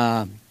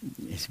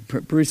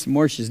 Bruce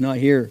Marsh is not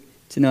here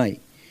tonight.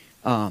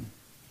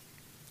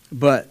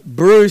 But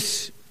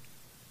Bruce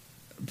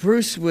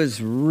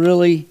was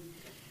really,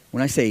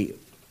 when I say,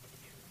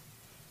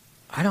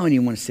 I don't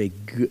even want to say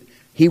good.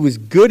 He was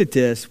good at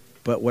this,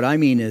 but what I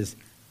mean is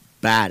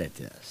bad at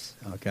this,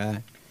 okay?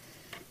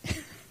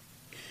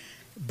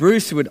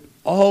 Bruce would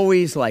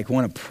always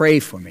want to pray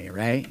for me,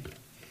 right?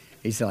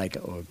 He's like,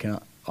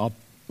 oh,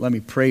 let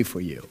me pray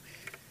for you.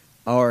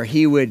 Or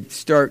he would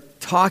start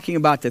talking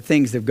about the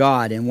things of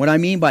God. And what I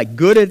mean by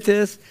good at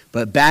this,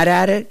 but bad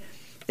at it,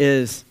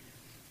 is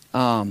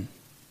I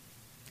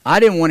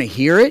didn't want to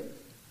hear it,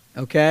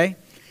 okay?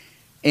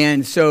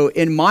 And so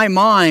in my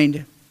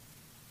mind,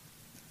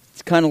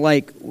 it's kind of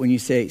like when you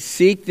say,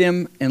 seek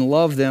them and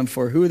love them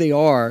for who they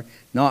are,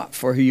 not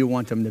for who you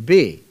want them to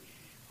be,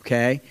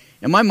 okay?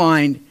 In my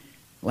mind,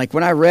 like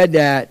when I read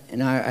that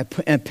and I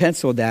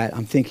penciled that,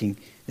 I'm thinking,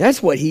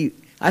 that's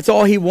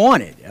all he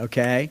wanted,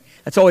 okay?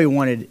 That's all he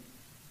wanted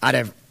out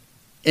of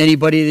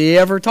anybody that he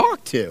ever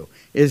talked to,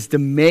 is to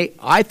make,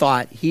 I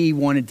thought he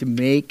wanted to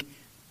make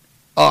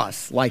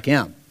us like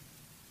him.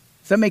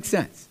 Does that make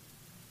sense?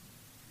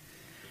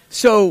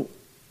 So,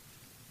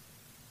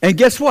 and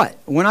guess what?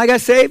 When I got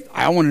saved,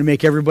 I wanted to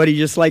make everybody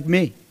just like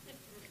me.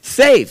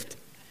 Saved.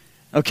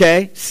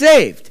 Okay?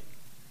 Saved.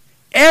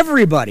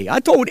 Everybody. I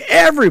told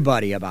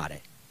everybody about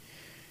it.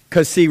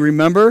 Because, see,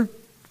 remember,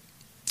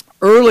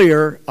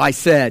 earlier I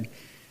said,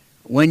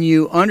 when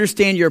you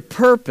understand your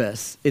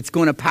purpose, it's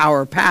going to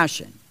power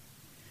passion.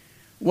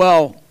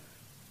 Well,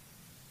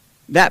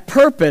 that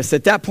purpose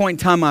at that point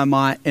in time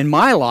in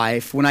my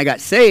life, when I got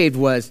saved,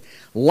 was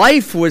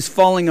life was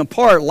falling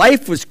apart.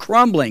 Life was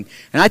crumbling.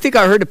 And I think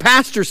I heard the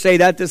pastor say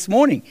that this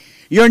morning.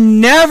 You're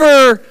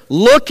never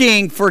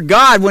looking for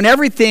God when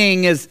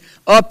everything is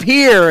up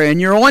here and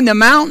you're on the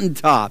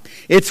mountaintop.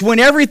 It's when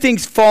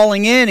everything's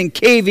falling in and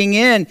caving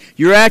in,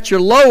 you're at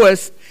your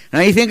lowest.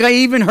 And I think I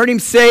even heard him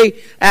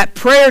say at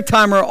prayer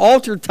time or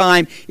altar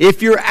time,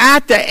 if you're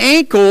at the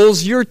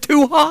ankles, you're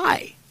too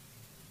high.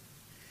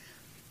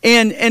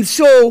 And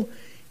so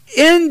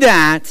in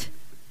that,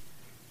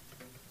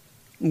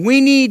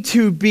 we need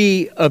to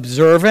be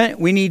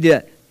observant. We need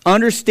to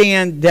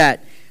understand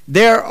that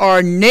there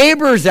are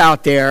neighbors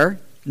out there,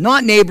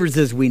 not neighbors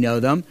as we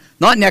know them,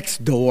 not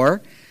next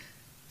door,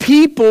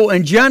 people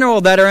in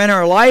general that are in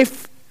our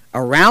life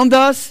around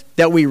us,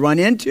 that we run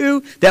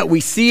into, that we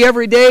see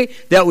every day,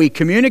 that we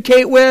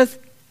communicate with,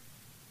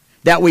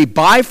 that we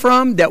buy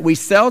from, that we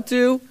sell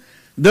to.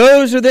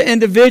 Those are the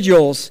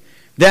individuals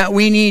that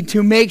we need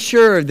to make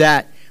sure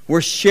that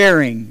we're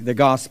sharing the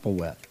gospel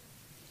with.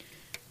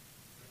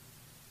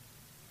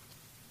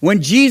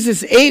 When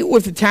Jesus ate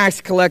with the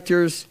tax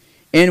collectors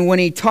and when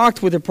he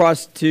talked with the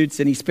prostitutes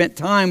and he spent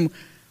time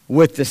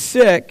with the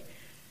sick,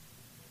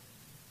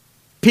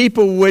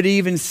 people would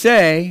even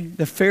say,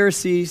 the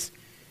Pharisees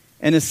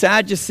and the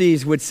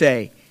Sadducees would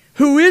say,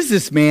 who is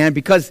this man?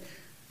 Because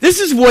this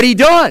is what he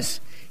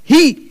does.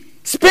 He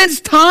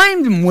spends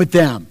time with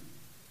them.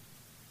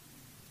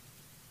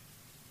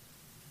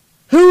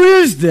 Who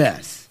is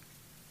this?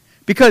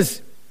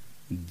 Because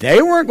they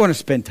weren't going to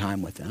spend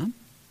time with them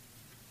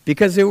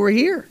because they were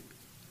here.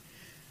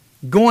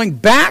 Going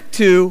back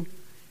to,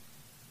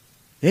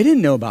 they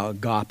didn't know about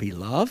agape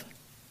love.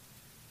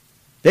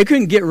 They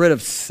couldn't get rid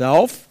of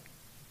self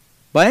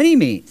by any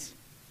means.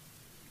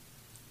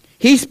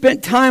 He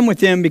spent time with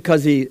them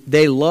because he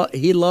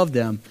loved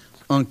them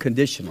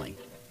unconditionally.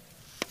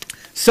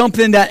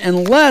 Something that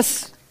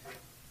unless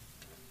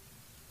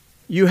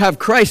you have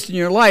Christ in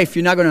your life,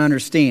 you're not going to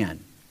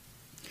understand.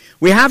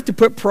 We have to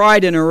put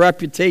pride in our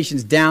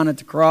reputations down at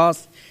the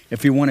cross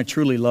if we want to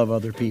truly love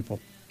other people.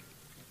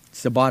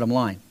 It's the bottom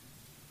line.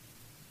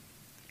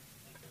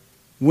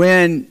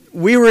 When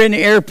we were in the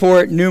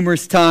airport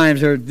numerous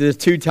times, or the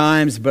 2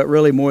 times, but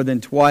really more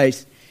than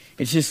twice,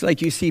 it's just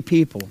like you see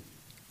people.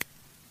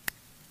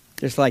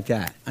 Just like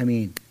that. I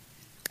mean,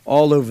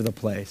 all over the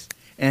place.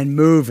 And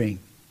moving.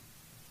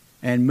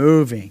 And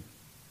moving.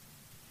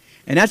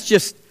 And that's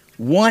just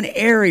one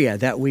area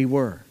that we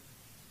were.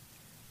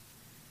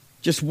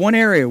 Just one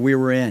area we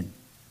were in.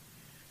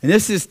 And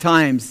this is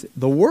times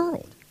the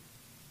world.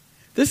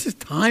 This is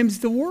times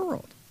the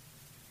world.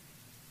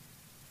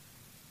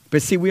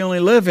 But see, we only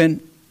live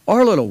in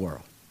our little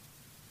world.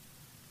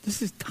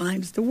 This is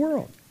times the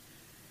world.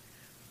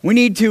 We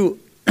need to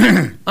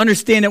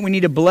understand that we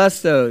need to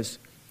bless those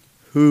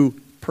who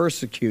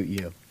persecute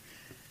you.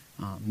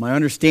 My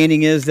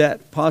understanding is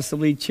that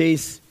possibly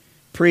Chase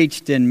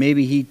preached and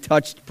maybe he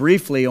touched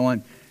briefly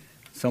on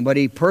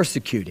somebody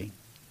persecuting.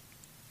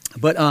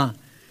 But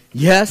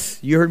yes,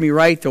 you heard me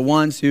right. The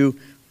ones who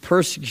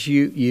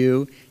persecute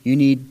you, you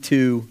need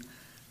to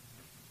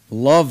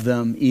love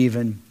them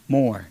even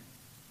more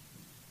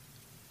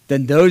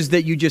than those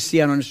that you just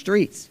see out on the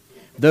streets,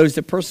 those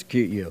that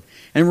persecute you.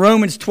 In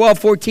Romans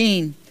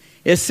 12:14,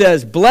 it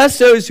says, bless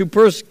those who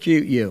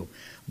persecute you.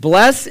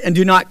 Bless and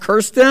do not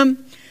curse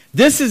them.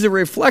 This is a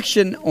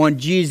reflection on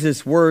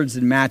Jesus' words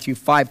in Matthew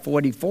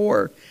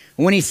 5:44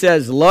 when he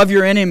says, love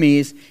your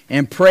enemies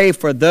and pray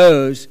for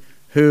those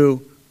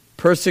who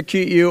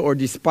persecute you or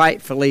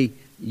despitefully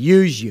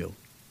use you.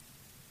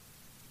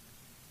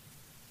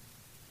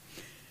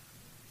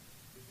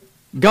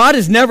 God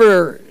has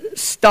never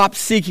stopped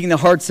seeking the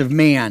hearts of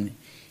man,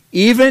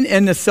 even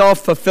in the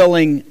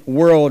self-fulfilling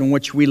world in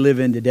which we live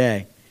in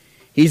today.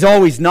 He's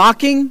always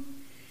knocking.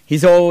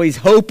 He's always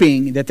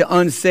hoping that the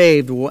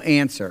unsaved will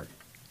answer.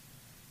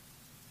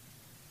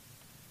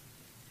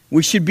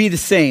 We should be the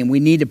same. We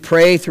need to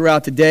pray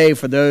throughout the day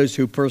for those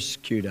who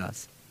persecute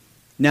us.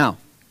 Now,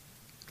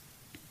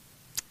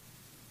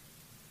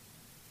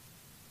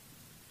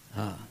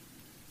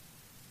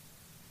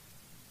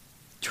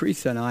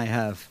 Teresa and I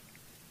have,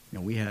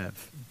 we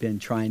have been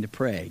trying to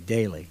pray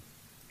daily.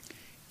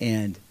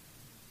 And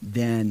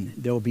then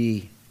there'll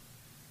be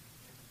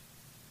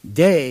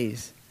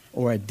days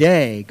or a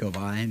day go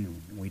by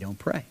and we don't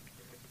pray.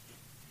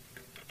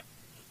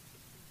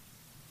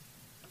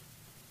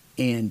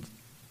 And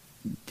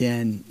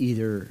then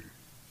either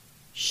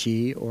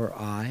she or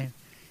I,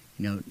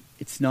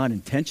 it's not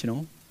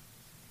intentional.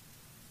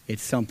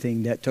 It's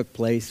something that took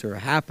place or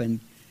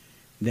happened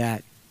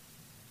that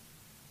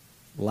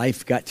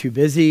life got too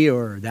busy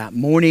or that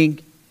morning.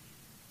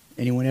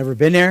 Anyone ever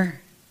been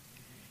there?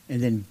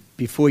 And then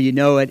before you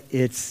know it,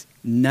 it's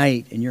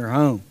night and you're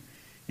home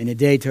and a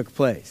day took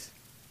place.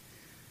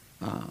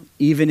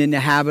 Even in the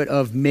habit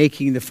of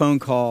making the phone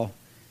call,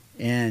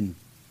 and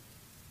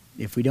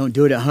if we don't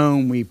do it at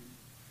home, we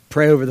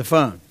pray over the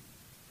phone.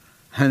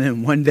 And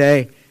then one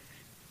day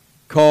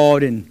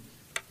called and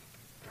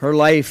her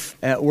life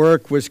at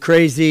work was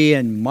crazy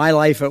and my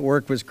life at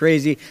work was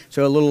crazy.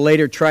 So a little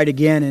later tried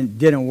again and it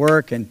didn't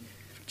work and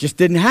just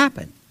didn't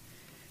happen.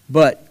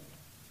 But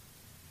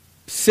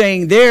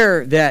saying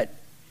there that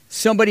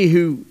somebody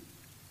who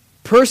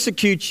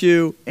persecutes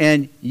you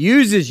and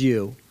uses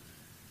you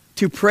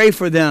to pray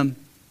for them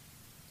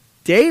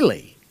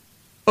daily,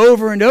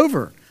 over and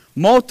over,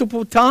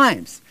 multiple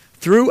times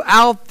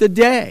throughout the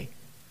day.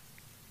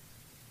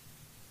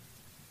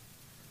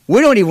 We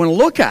don't even want to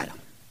look at them.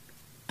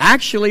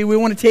 Actually, we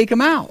want to take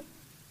them out.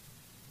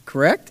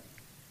 Correct?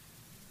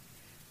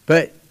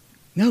 But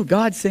no,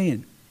 God's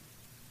saying,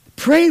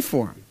 pray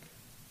for them.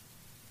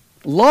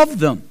 Love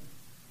them.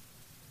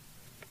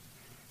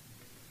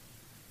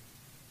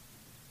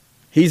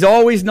 He's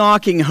always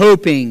knocking,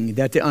 hoping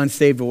that the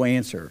unsaved will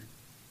answer.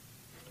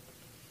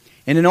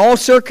 And in all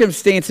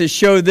circumstances,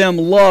 show them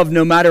love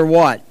no matter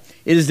what.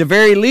 It is the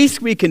very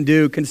least we can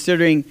do,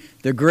 considering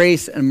the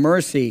grace and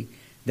mercy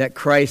that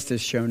Christ has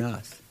shown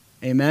us.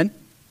 Amen?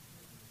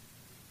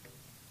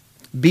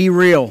 Be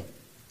real.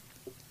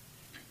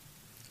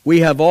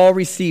 We have all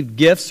received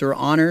gifts or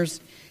honors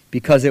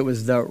because it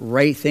was the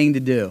right thing to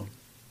do.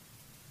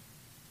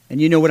 And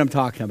you know what I'm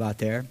talking about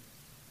there.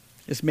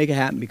 Just make it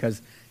happen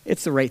because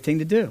it's the right thing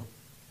to do.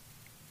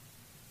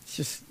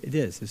 It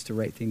is. It's the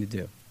right thing to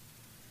do.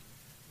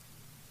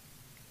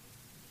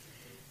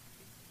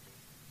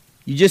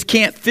 You just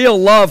can't feel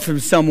love from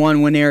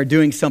someone when they are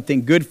doing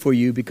something good for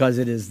you because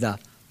it is the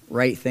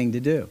right thing to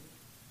do.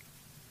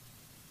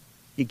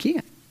 You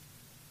can't.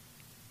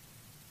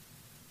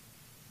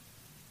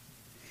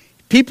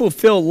 People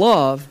feel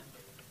love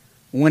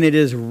when it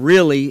is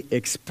really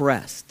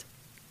expressed.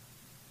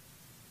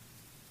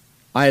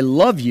 I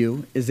love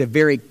you is a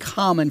very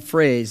common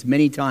phrase.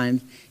 Many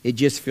times it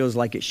just feels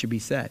like it should be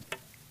said.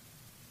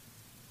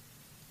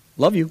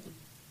 Love you.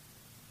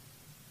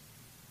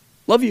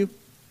 Love you.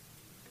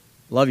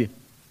 Love you.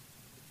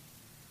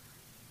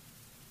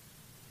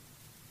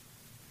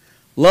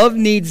 Love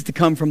needs to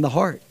come from the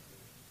heart.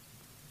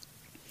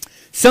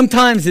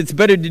 Sometimes it's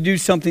better to do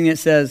something that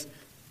says,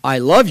 I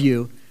love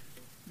you,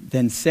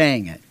 than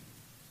saying it.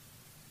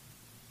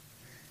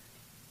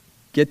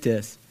 Get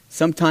this.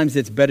 Sometimes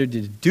it's better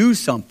to do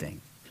something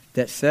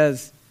that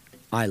says,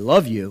 I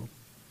love you,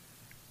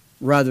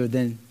 rather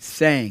than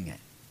saying it.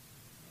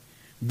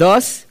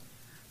 Thus,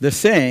 the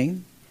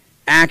saying,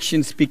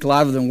 actions speak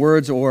louder than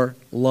words, or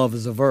love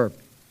is a verb.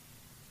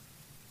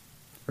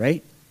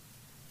 Right?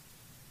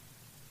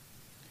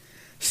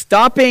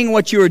 Stopping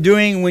what you are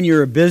doing when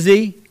you're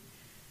busy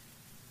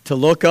to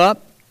look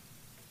up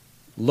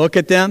look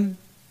at them,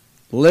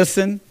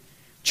 listen,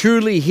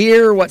 truly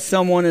hear what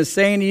someone is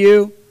saying to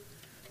you,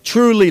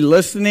 truly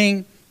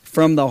listening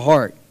from the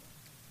heart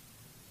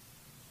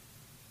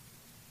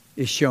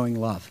is showing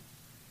love.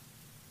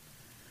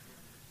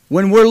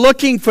 When we're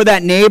looking for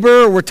that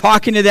neighbor, or we're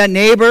talking to that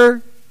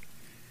neighbor,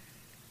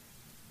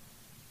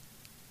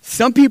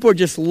 some people are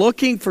just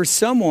looking for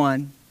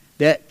someone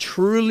that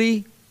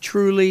truly,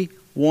 truly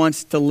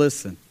wants to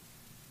listen.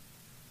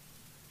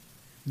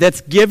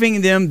 That's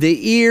giving them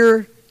the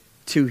ear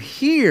to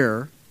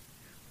hear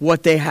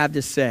what they have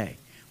to say.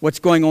 What's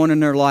going on in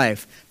their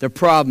life, their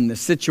problem, the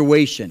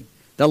situation,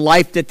 the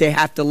life that they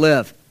have to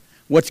live,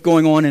 what's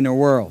going on in their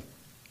world.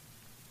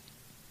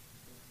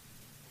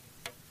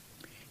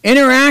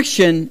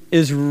 Interaction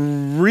is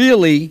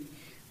really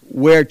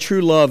where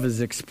true love is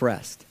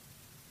expressed.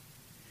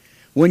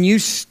 When you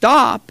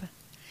stop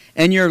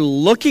and you're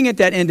looking at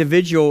that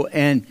individual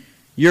and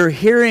you're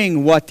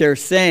hearing what they're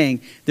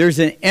saying, there's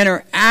an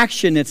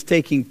interaction that's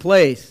taking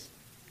place.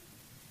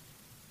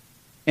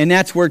 And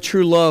that's where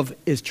true love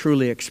is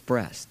truly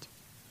expressed.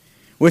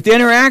 With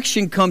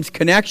interaction comes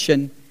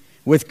connection.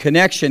 With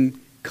connection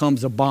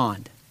comes a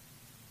bond.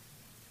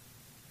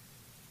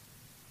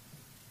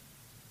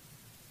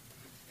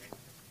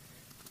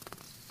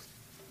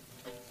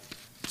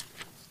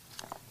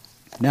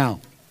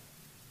 Now,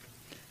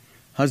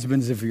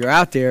 husbands, if you're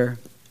out there,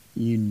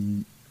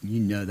 you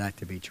know that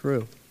to be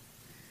true.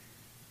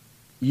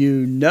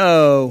 You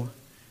know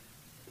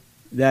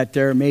that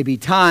there may be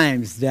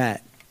times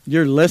that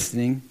you're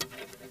listening,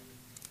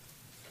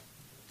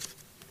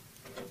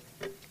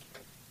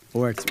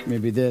 or it's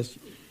maybe this.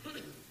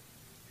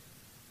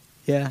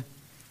 Yeah,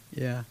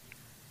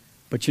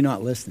 but you're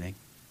not listening.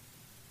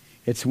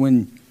 It's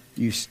when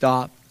you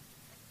stop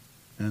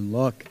and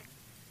look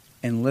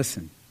and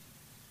listen.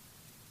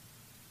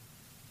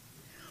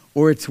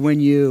 Or it's when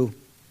you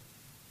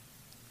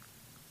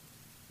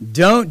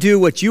don't do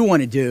what you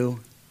want to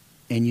do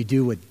and you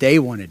do what they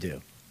want to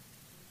do.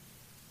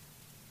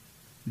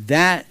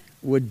 That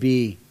would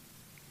be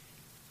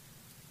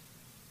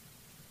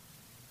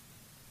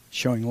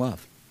showing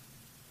love.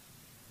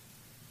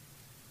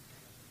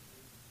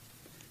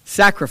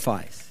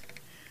 Sacrifice.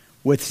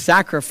 With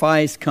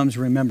sacrifice comes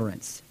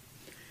remembrance.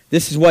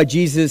 This is why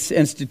Jesus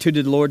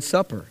instituted the Lord's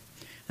Supper.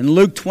 In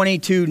Luke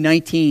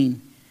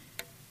 22:19,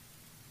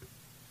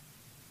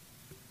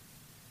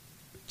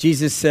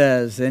 Jesus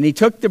says, "And he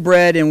took the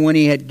bread, and when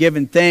he had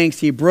given thanks,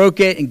 he broke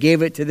it and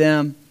gave it to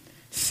them,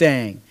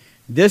 saying,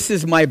 'This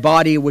is my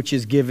body which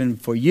is given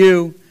for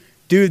you.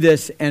 Do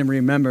this in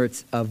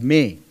remembrance of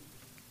me.'"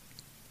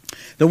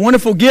 The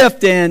wonderful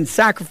gift and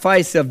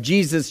sacrifice of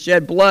Jesus'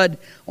 shed blood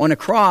on a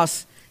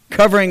cross,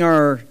 covering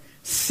our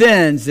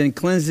sins and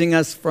cleansing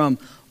us from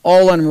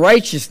all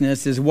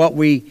unrighteousness, is what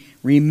we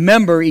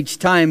remember each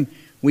time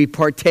we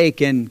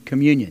partake in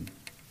communion.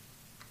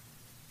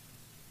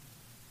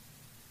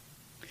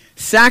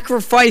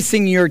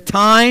 Sacrificing your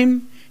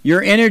time,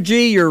 your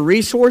energy, your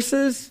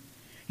resources,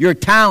 your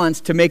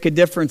talents to make a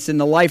difference in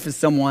the life of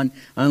someone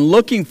and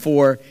looking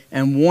for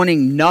and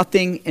wanting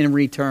nothing in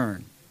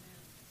return.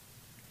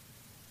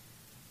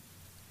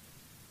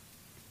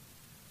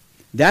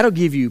 That'll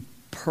give you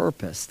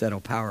purpose,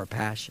 that'll power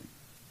passion.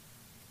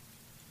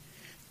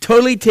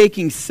 Totally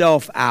taking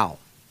self out.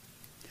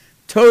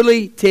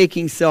 Totally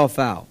taking self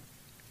out.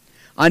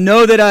 I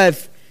know that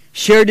I've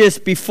shared this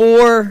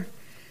before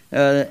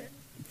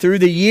through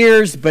the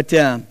years, but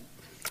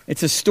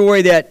it's a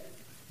story that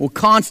will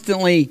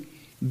constantly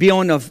be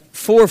on the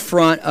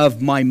forefront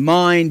of my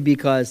mind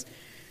because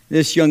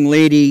this young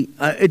lady,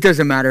 it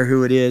doesn't matter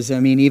who it is. I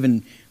mean,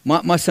 even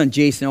my son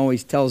Jason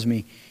always tells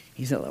me,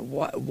 he said,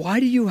 why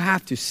do you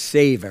have to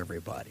save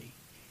everybody?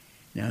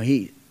 You know,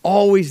 he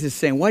always is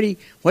saying, why do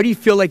you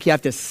feel like you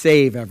have to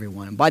save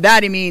everyone? And by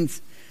that he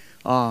means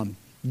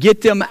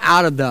get them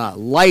out of the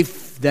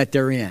life that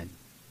they're in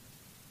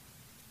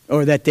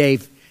or that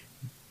they've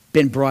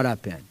been brought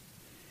up in.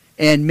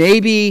 And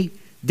maybe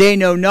they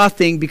know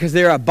nothing because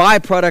they're a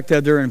byproduct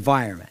of their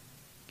environment.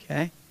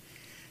 Okay?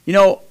 You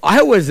know,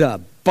 I was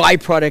a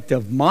byproduct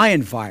of my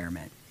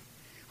environment.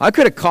 I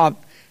could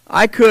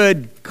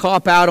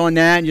cop out on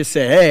that and just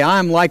say, hey,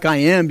 I'm like I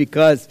am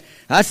because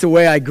that's the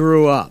way I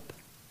grew up.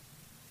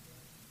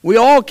 We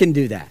all can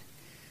do that.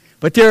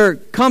 But there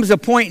comes a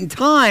point in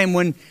time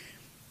when,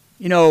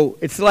 you know,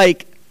 it's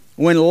like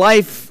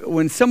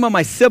when some of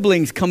my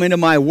siblings come into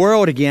my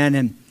world again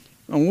and,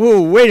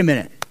 whoa, wait a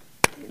minute.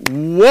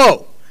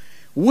 Whoa.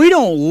 We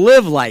don't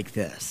live like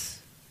this.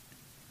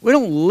 We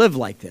don't live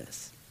like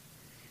this.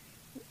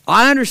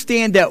 I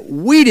understand that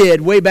we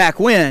did way back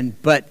when,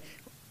 but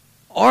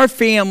our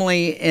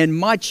family and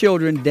my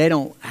children, they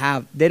don't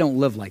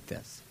live like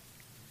this.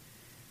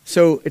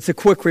 So it's a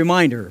quick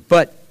reminder.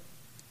 But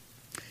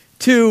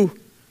to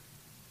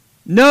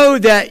know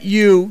that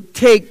you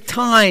take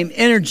time,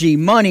 energy,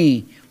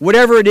 money,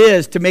 whatever it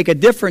is to make a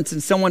difference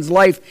in someone's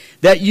life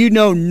that you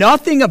know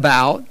nothing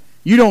about,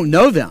 you don't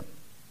know them.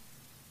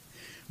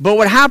 But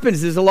what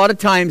happens is a lot of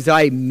times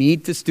I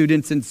meet the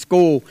students in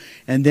school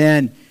and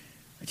then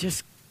I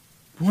just,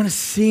 We want to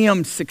see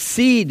them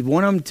succeed,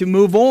 want them to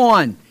move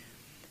on,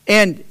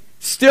 and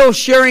still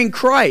sharing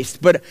Christ.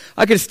 But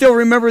I can still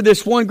remember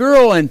this one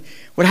girl, and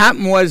what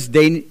happened was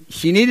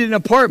she needed an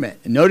apartment.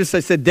 And notice I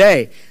said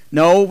they.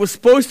 No, it was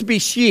supposed to be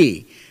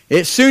she.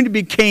 It soon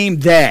became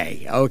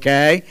they,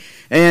 okay?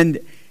 And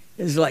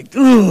it's like,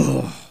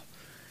 ugh.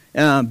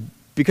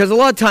 Because a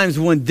lot of times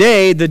when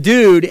the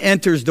dude,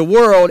 enters the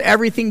world,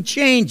 everything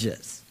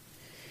changes.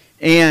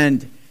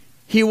 And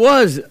he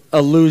was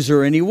a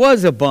loser and he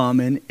was a bum.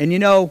 And you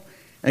know,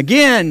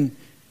 again,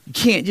 you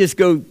can't just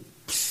go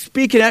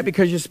speaking that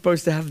because you're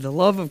supposed to have the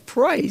love of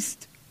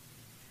Christ.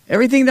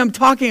 Everything that I'm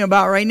talking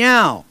about right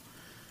now.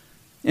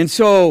 And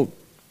so,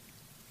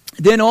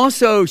 then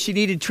also she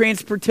needed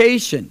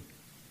transportation.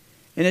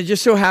 And it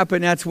just so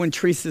happened that's when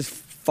Teresa's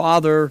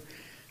father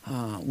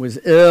was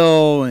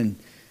ill. And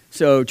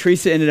so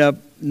Teresa ended up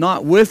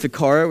not with the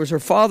car. It was her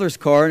father's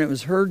car. And it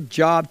was her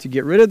job to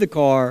get rid of the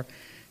car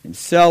and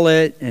sell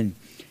it. And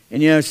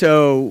you know,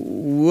 so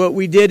what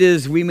we did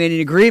is we made an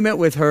agreement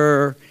with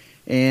her.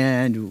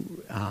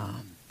 And,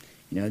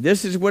 you know,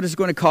 this is what it's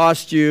going to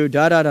cost you.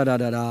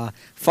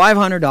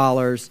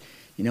 $500.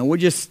 You know, we'll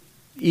just...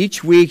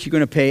 Each week you're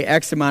going to pay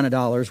X amount of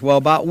dollars. Well,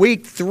 about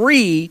week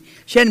 3,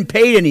 she hadn't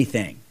paid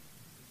anything.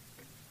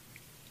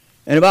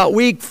 And about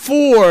week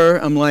 4,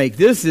 I'm like,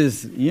 this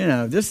is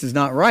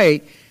not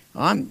right.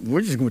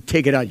 We're just going to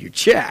take it out of your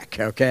check,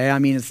 okay? I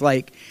mean, it's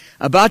like,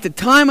 about the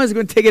time I was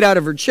going to take it out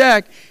of her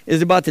check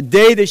is about the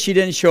day that she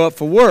didn't show up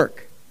for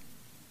work.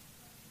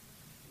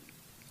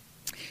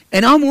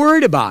 And I'm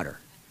worried about her.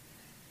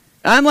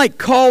 I'm like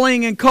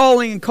calling, and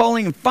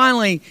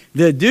finally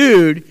the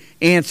dude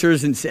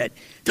answers and said,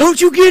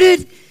 "Don't you get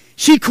it?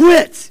 She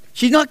quits.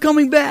 She's not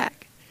coming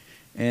back."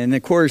 And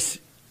of course,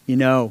 you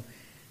know,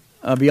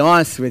 I'll be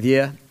honest with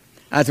you,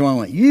 that's when I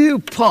went, "You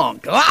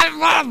punk."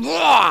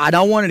 And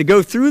I wanted to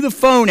go through the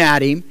phone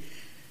at him,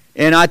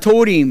 and I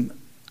told him,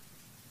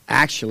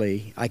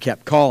 actually, I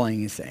kept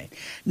calling and saying,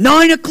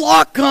 9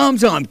 o'clock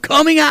comes, I'm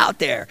coming out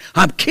there.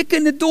 I'm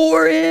kicking the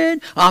door in.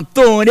 I'm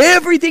throwing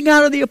everything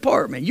out of the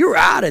apartment. You're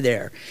out of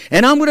there.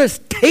 And I'm going to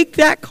take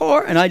that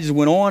car. And I just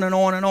went on and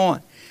on and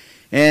on.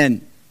 And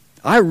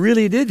I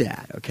really did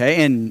that,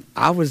 okay? And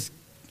I was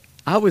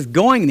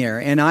going there,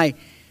 and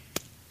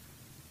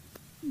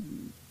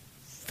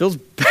Phil's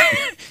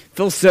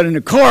sat in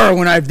the car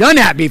when I've done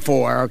that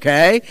before,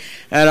 okay,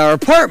 at our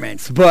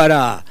apartments.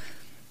 But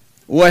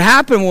what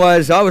happened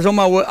was I was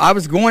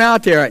going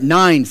out there at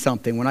 9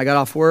 something when I got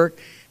off work,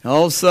 and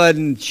all of a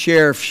sudden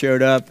sheriff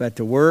showed up at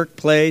the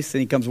workplace,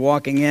 and he comes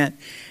walking in,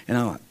 and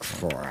I'm like,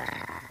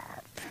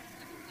 crap.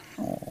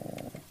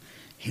 Oh,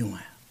 he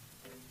went.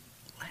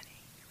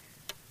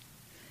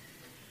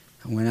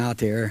 I went out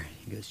there.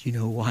 He goes, "You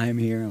know why I'm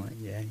here?" I'm like,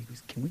 "Yeah." He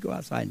goes, "Can we go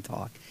outside and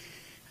talk?"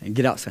 And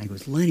get outside. He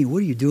goes, "Lenny, what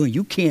are you doing?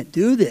 You can't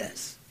do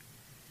this."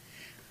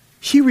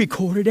 She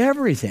recorded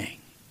everything.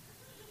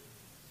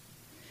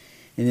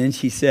 And then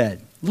he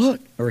said,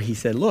 "Look,"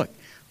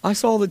 "I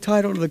saw the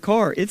title to the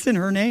car. It's in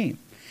her name.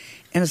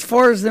 And as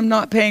far as them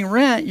not paying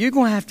rent, you're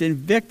going to have to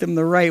evict them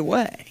the right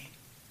way."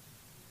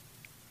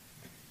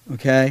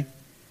 Okay?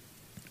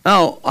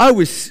 Now, I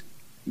was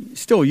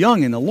still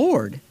young in the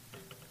Lord.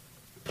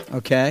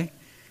 Okay?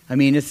 I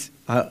mean,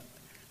 I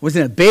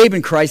wasn't a babe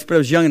in Christ, but I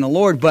was young in the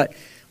Lord. But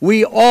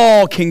we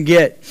all can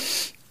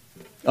get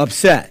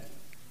upset.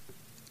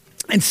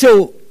 And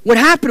so what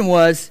happened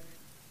was,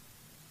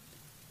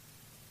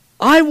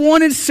 I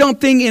wanted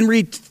something in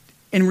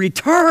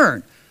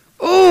return.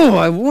 Oh,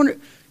 I wanted,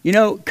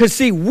 because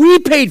see, we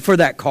paid for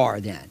that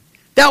car then.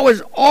 That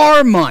was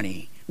our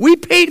money. We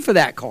paid for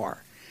that car.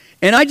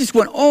 And I just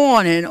went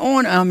on and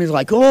on. I was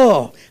like,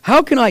 oh,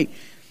 how can I,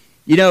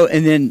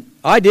 and then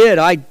I did.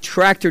 I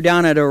tracked her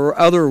down at her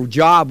other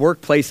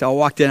workplace. I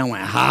walked in and I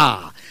went,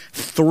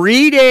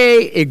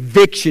 3-day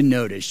eviction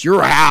notice.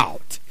 You're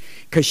out.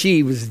 Because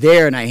she was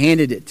there and I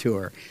handed it to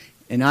her.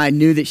 And I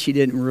knew that she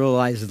didn't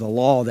realize the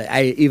law,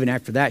 that even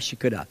after that she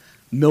could have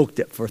milked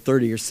it for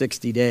 30 or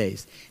 60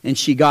 days. And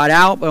she got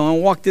out, but when I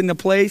walked in the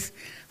place,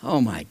 oh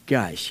my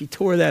gosh, she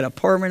tore that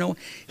apartment.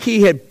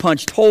 He had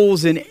punched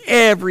holes in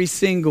every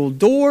single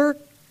door.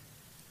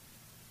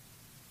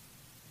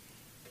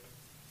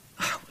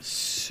 I was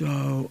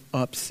so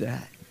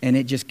upset. And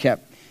it just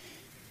kept,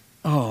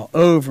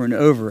 over and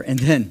over. And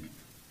then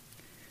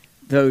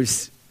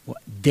those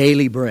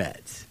daily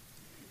breads.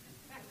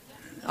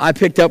 I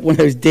picked up one of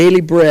those daily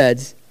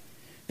breads,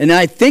 and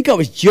I think I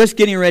was just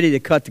getting ready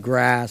to cut the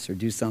grass or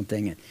do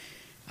something, and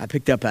I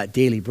picked up that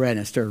daily bread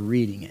and I started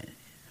reading it.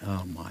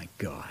 Oh my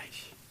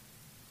gosh.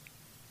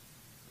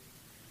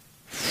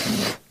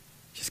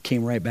 Just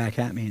came right back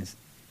at me and said,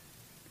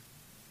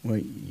 "Well,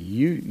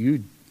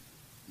 you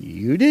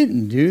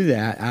didn't do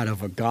that out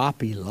of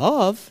agape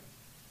love.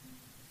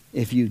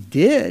 If you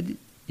did,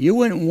 you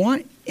wouldn't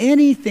want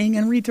anything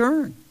in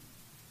return.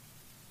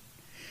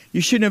 You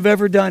shouldn't have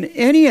ever done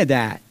any of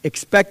that,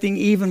 expecting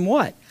even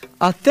what?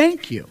 A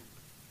thank you."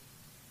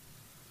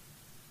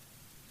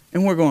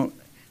 And we're going,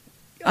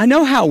 I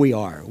know how we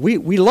are.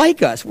 We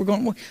like us. We're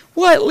going,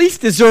 well, at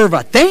least deserve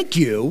a thank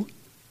you.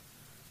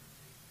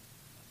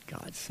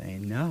 God's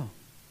saying no.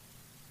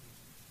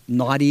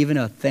 Not even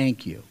a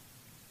thank you.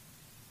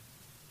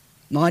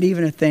 Not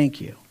even a thank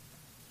you.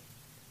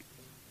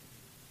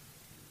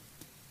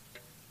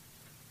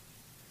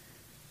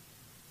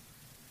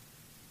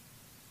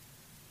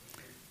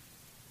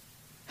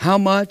 How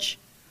much?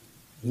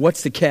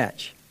 What's the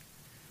catch?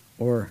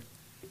 Or,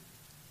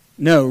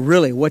 no,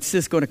 really, what's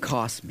this going to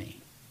cost me?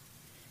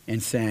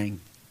 And saying,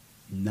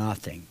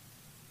 nothing.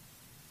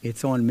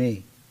 It's on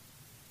me.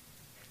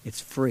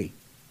 It's free.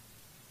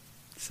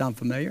 Sound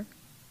familiar?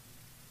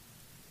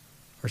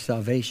 Or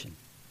salvation.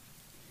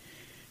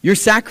 Your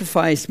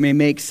sacrifice may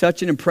make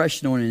such an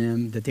impression on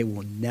them that they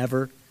will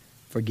never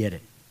forget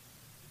it.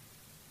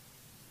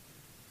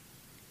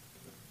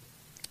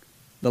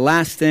 The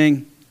last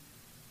thing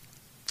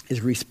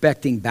is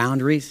respecting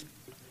boundaries.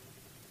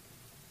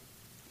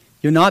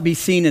 You'll not be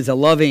seen as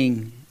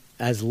loving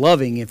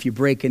if you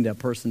break into a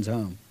person's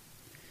home.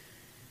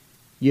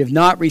 You have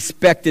not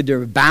respected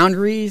their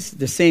boundaries.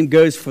 The same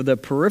goes for the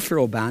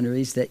peripheral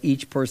boundaries that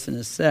each person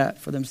has set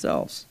for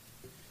themselves.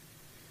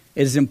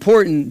 It is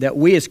important that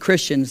we as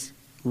Christians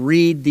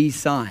read these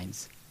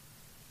signs.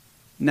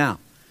 Now,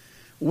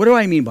 what do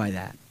I mean by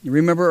that? You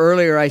remember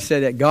earlier I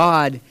said that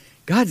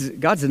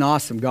God's an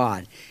awesome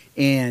God.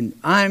 And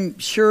I'm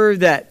sure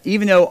that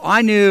even though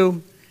I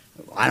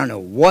don't know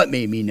what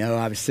made me know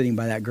I was sitting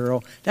by that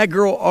girl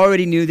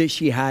already knew that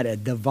she had a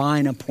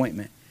divine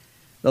appointment.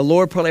 The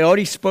Lord probably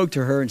already spoke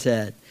to her and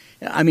said,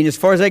 I mean, as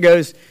far as that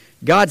goes,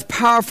 God's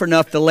powerful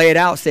enough to lay it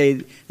out,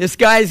 say, this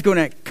guy's going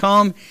to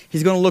come,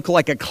 he's going to look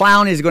like a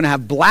clown, he's going to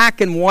have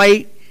black and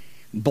white,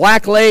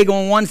 black leg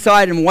on one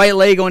side and white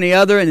leg on the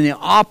other, and then the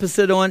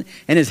opposite on,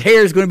 and his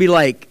hair is going to be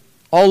like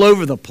all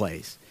over the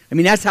place. I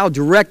mean, that's how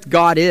direct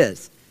God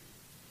is.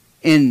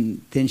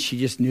 And then she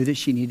just knew that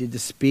she needed to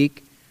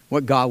speak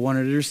what God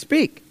wanted her to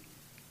speak.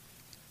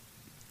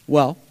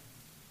 Well,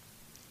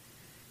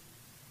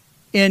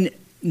 in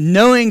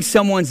knowing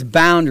someone's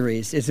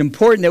boundaries, it's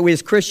important that we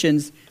as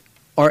Christians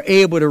are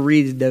able to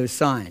read those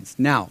signs.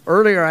 Now,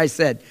 earlier I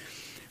said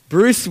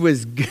Bruce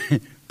was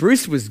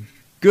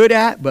good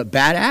at but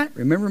bad at.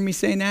 Remember me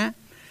saying that?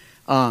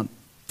 Brother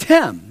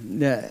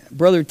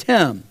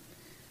Tim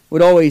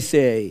would always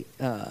say,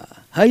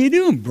 how you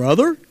doing,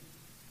 brother?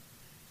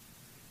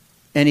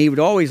 And he would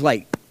always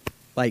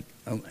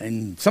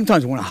and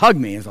sometimes want to hug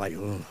me. It's like,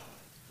 ugh.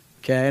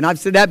 Okay, and I've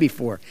said that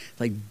before.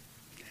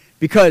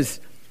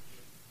 Because,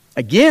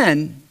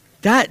 again,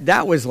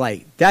 that was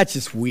that's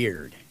just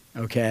weird,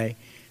 okay?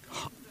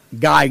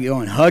 Guy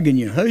going, hugging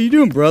you, how you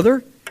doing,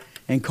 brother?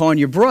 And calling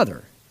you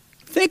brother.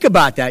 Think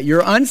about that.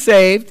 You're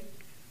unsaved.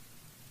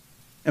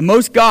 And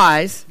most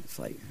guys, it's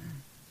like,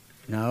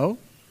 no.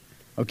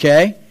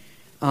 Okay?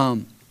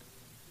 Now,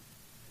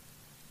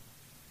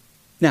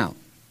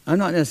 I'm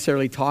not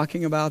necessarily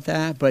talking about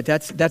that, but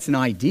that's an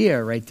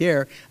idea right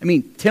there. I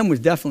mean, Tim was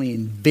definitely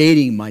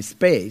invading my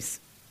space,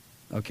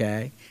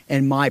 okay,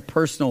 and my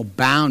personal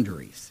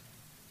boundaries,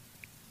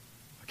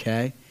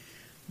 okay?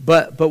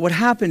 But what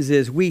happens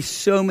is we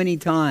so many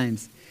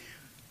times,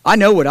 I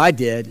know what I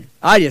did.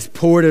 I just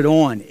poured it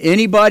on.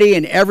 Anybody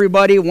and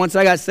everybody, once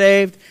I got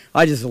saved,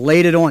 I just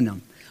laid it on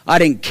them. I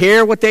didn't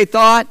care what they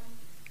thought.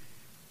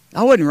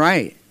 I wasn't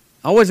right.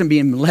 I wasn't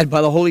being led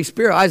by the Holy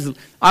Spirit.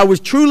 I was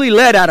truly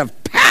led out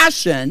of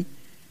passion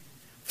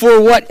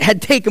for what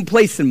had taken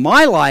place in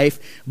my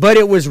life, but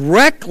it was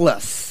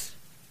reckless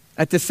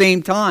at the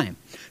same time.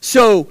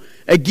 So,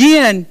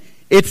 again,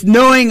 it's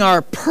knowing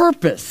our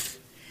purpose.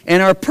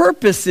 And our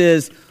purpose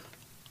is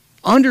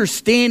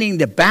understanding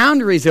the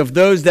boundaries of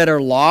those that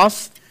are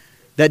lost,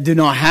 that do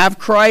not have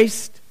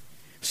Christ,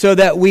 so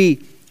that you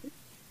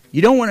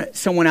don't want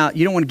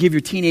to give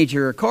your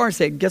teenager a car and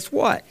say, guess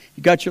what?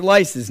 You got your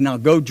license, now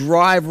go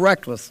drive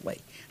recklessly.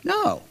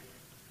 No,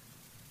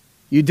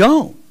 you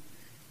don't.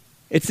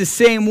 It's the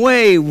same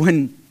way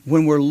when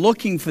we're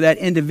looking for that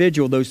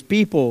individual, those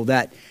people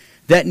that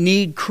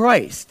need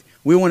Christ.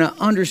 We want to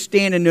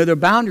understand and know their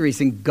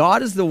boundaries, and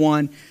God is the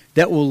one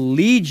that will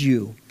lead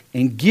you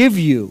and give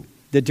you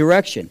the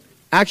direction.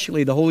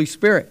 Actually, the Holy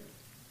Spirit.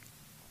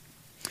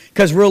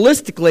 Because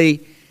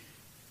realistically,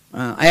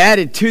 I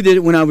added to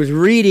that when I was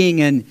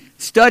reading and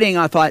studying,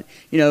 I thought,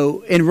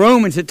 in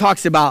Romans it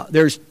talks about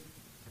there's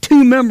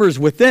two members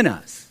within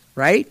us,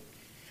 right?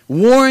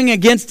 Warring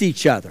against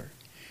each other.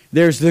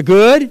 There's the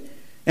good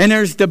and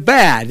there's the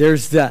bad.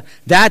 There's that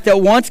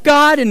wants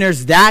God and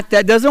there's that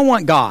doesn't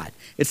want God.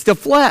 It's the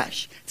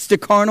flesh. It's the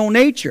carnal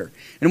nature.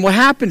 And what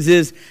happens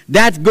is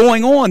that's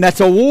going on.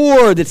 That's a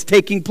war that's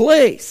taking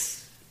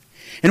place.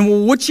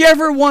 And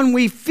whichever one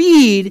we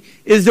feed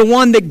is the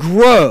one that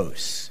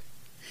grows.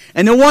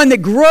 And the one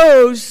that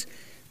grows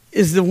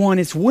is the one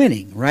that's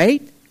winning,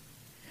 right?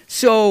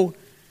 So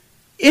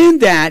in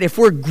that, if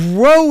we're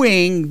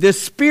growing the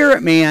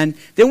spirit man,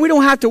 then we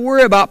don't have to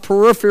worry about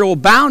peripheral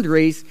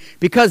boundaries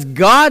because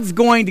God's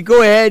going to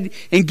go ahead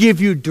and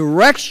give you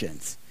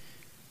directions.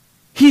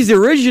 He's the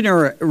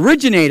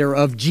originator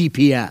of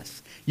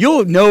GPS.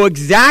 You'll know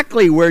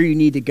exactly where you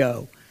need to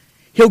go.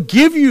 He'll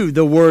give you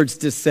the words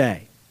to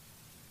say.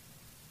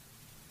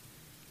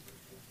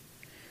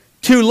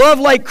 To love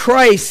like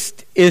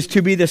Christ is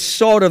to be the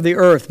salt of the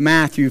earth,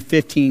 Matthew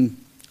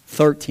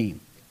 15:13.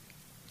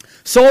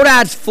 Salt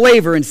adds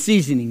flavor and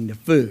seasoning to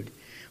food.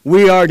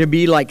 We are to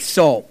be like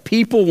salt.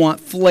 People want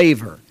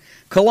flavor.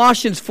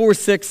 Colossians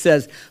 4:6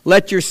 says,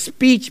 let your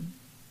speech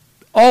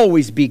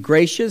always be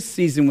gracious,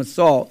 seasoned with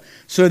salt,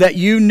 so that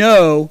you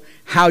know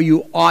how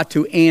you ought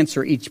to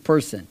answer each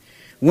person.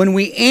 When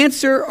we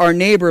answer our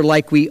neighbor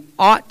like we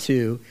ought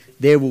to,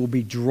 they will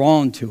be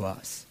drawn to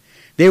us.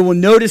 They will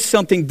notice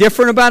something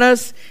different about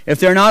us if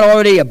they're not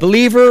already a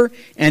believer,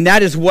 and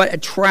that is what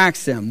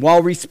attracts them.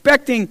 While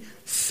respecting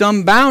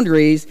some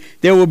boundaries,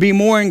 they will be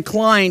more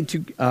inclined to,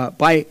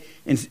 by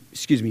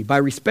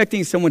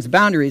respecting someone's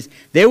boundaries,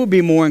 they will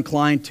be more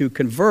inclined to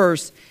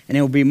converse, and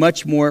they will be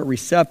much more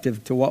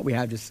receptive to what we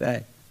have to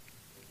say.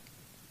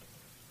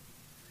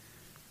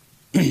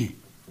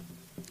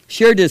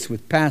 Shared this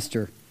with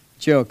Pastor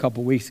Joe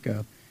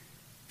a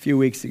few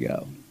weeks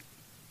ago.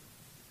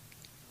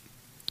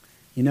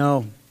 You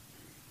know,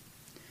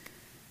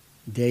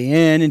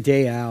 day in and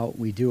day out,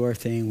 we do our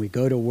thing. We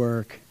go to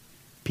work.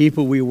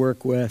 People we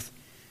work with.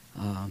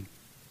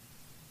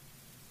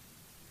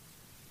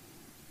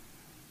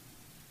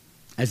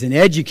 As an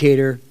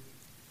educator,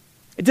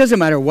 it doesn't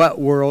matter what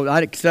world,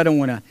 because I don't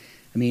want to,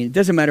 it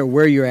doesn't matter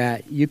where you're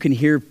at. You can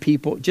hear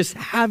people, just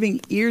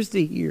having ears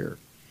to hear,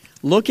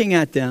 looking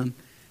at them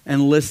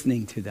and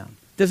listening to them.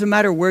 Doesn't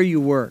matter where you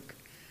work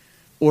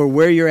or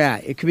where you're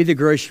at. It could be the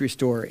grocery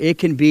store. It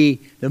can be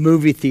the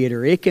movie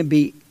theater. It can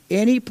be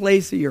any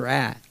place that you're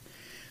at.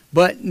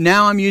 But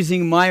now I'm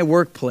using my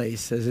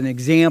workplace as an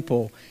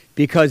example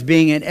because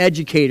being an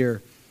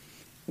educator,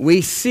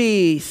 we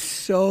see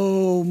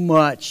so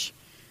much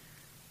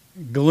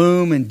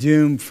gloom and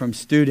doom from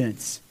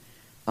students.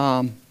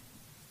 And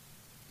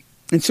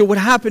so what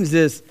happens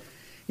is,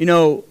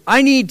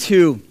 I need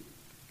to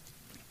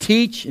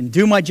teach and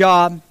do my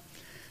job.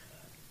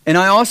 And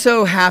I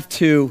also have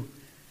to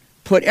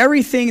put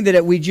everything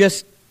that we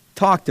just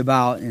talked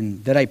about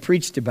and that I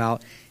preached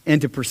about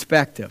into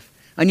perspective.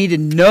 I need to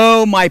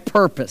know my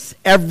purpose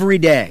every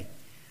day.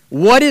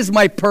 What is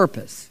my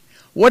purpose?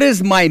 What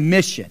is my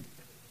mission?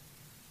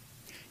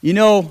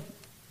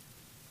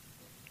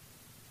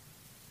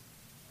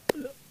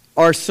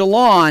 Our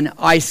salon,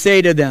 I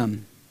say to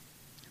them,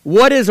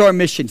 what is our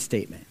mission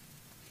statement?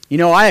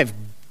 I have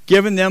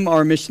given them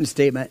our mission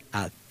statement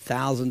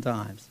 1,000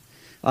 times.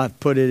 I've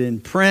put it in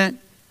print.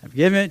 I've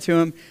given it to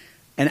them.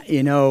 And,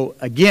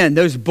 again,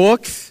 those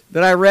books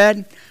that I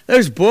read,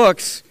 those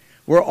books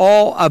were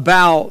all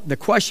about the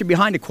question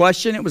behind the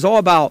question. It was all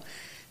about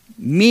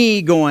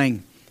me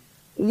going,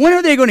 when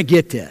are they going to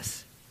get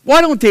this?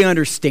 Why don't they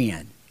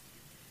understand?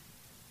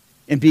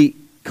 And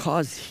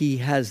because he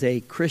has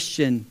a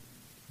Christian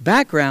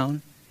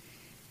background,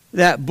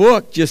 that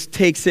book just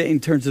takes it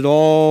and turns it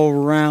all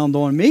around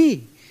on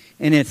me.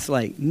 And it's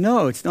like,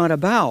 no, it's not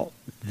about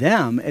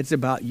them. It's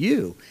about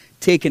you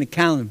taking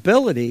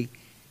accountability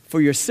for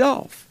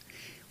yourself.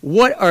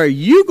 What are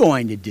you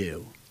going to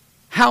do?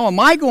 How am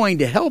I going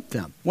to help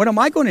them? What am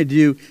I going to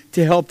do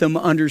to help them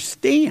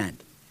understand?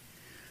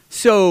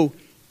 So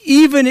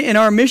even in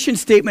our mission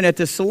statement at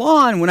the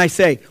salon, when I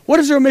say,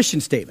 what is our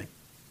mission statement?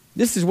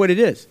 This is what it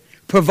is.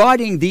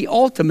 Providing the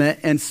ultimate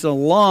and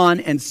salon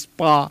and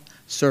spa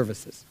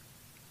services.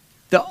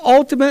 The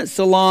ultimate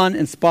salon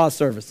and spa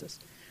services.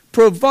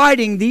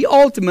 Providing the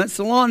ultimate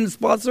salon and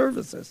spa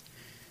services.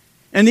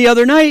 And the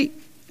other night,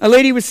 a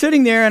lady was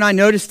sitting there, and I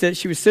noticed that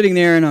she was sitting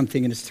there, and I'm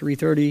thinking, it's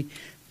 3:30.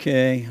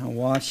 Okay, I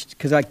watched,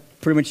 because I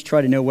pretty much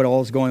try to know what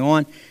all is going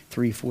on.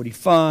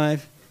 3:45.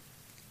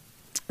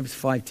 It was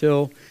 5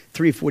 till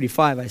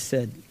 3:45. I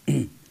said,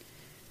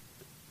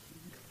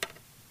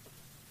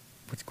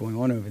 what's going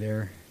on over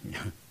there?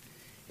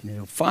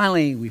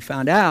 Finally, we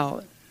found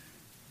out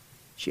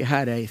she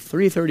had a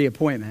 3:30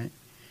 appointment.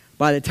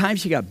 By the time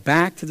she got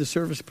back to the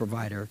service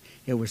provider,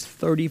 it was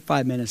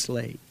 35 minutes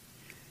late.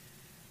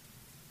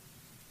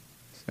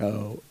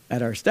 So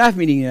at our staff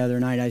meeting the other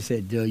night, I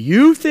said, do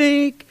you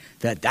think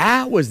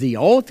that was the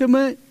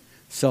ultimate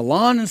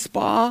salon and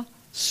spa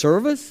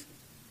service?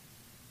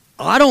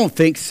 I don't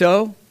think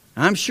so.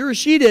 I'm sure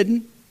she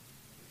didn't.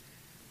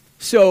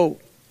 So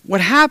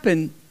what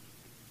happened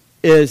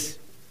is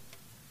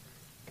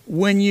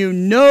when you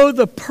know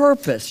the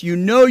purpose, you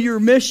know your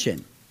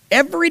mission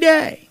every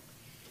day,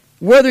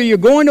 whether you're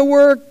going to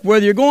work,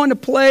 whether you're going to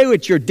play,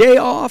 it's your day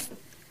off,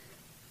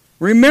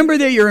 remember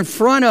that you're in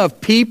front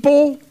of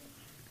people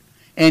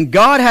and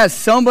God has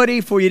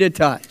somebody for you to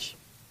touch.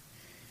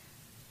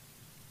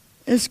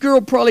 This girl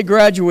probably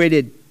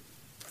graduated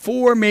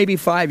 4, maybe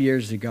 5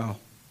 years ago.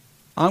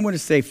 I'm going to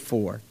say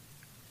 4.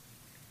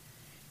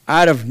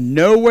 Out of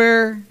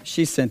nowhere,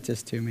 she sent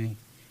this to me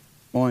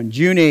on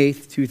June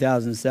 8th,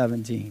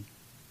 2017.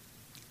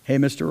 Hey,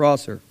 Mr.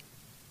 Rosser,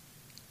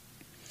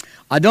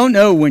 I don't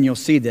know when you'll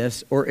see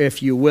this or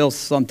if you will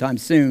sometime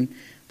soon,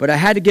 but I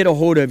had to get a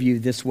hold of you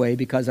this way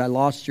because I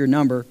lost your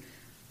number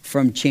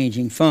from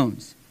changing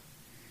phones.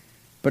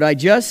 But I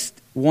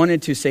just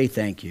wanted to say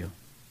thank you.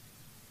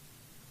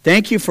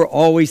 Thank you for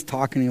always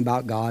talking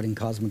about God in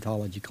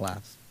cosmetology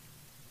class.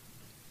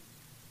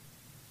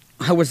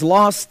 I was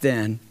lost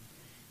then,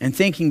 and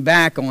thinking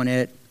back on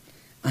it,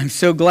 I'm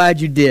so glad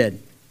you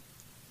did.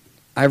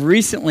 I've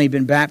recently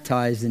been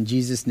baptized in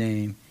Jesus'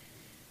 name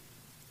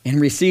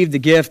and received the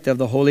gift of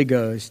the Holy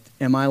Ghost,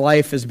 and my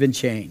life has been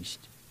changed.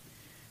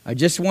 I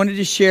just wanted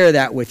to share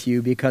that with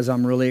you because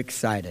I'm really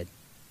excited.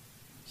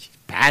 She's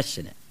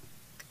passionate.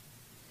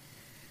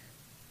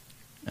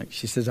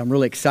 She says, I'm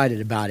really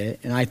excited about it,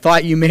 and I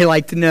thought you may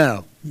like to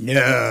know.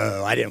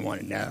 No, I didn't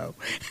want to know.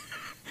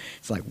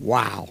 It's like,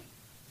 wow.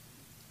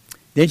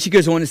 Then she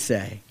goes on to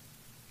say,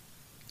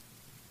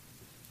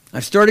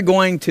 I've started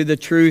going to the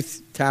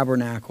Truth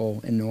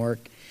Tabernacle in Newark,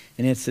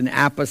 and it's an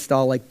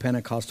apostolic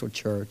Pentecostal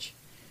church.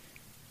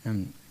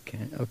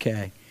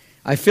 Okay.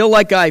 I feel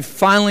like I've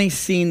finally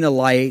seen the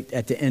light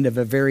at the end of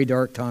a very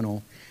dark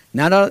tunnel.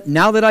 Now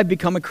that I've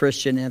become a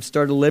Christian and have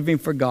started living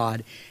for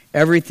God,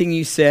 everything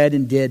you said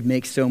and did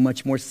makes so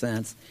much more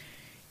sense.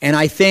 And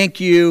I thank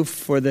you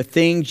for the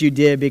things you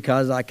did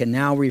because I can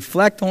now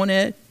reflect on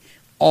it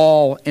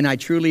all, and I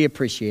truly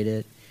appreciate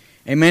it.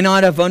 I may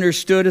not have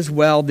understood as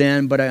well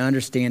then, but I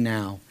understand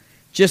now.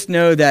 Just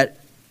know that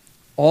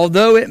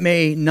although it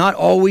may not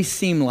always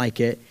seem like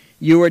it,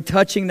 you are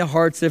touching the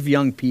hearts of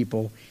young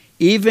people,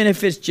 even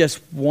if it's just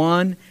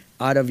one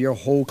out of your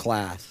whole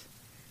class.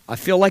 I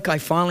feel like I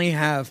finally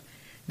have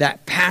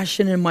that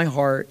passion in my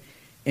heart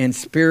and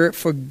spirit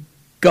for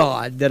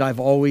God that I've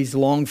always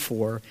longed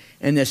for,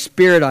 and the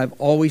spirit I've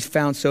always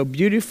found so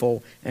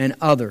beautiful in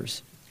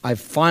others,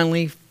 I've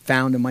finally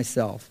found in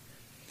myself.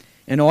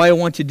 And all I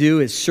want to do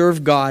is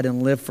serve God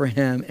and live for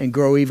Him and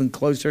grow even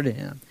closer to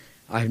Him.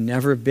 I've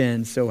never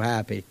been so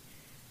happy.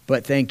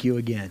 But thank you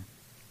again.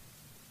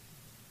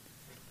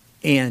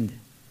 And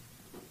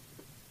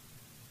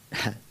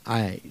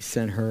I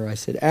sent her, I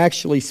said,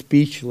 actually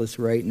speechless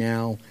right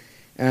now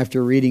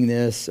after reading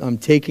this. I'm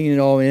taking it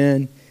all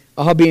in.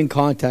 I'll be in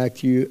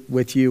contact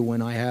with you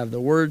when I have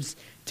the words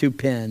to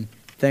pen.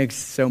 Thanks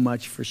so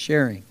much for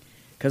sharing.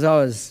 Because I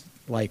was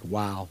like,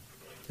 wow,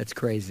 that's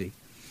crazy.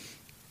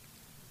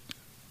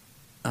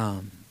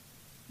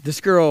 This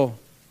girl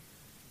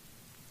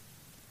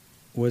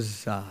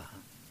was,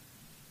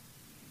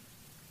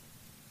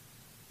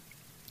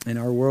 in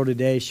our world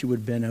today, she would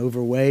have been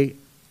overweight.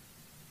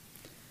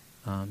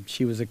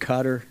 She was a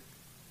cutter.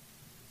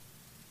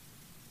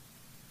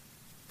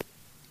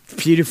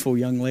 Beautiful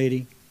young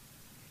lady.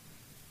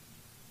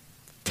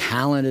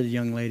 Talented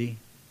young lady.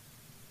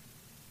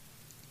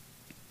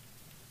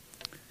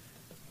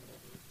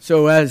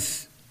 So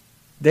as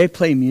they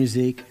play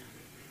music,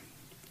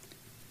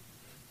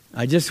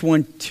 I just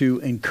want to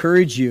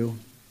encourage you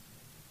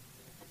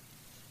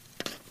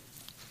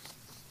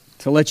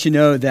to let you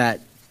know that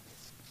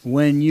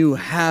when you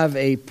have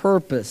a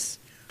purpose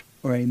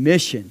or a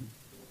mission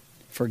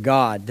for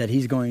God, that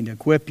He's going to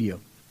equip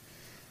you.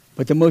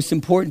 But the most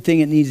important thing,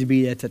 it needs to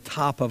be at the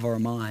top of our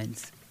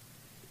minds.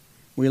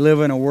 We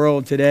live in a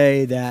world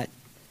today that,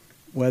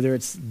 whether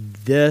it's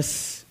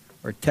this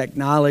or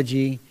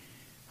technology,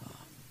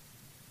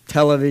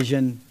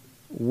 television,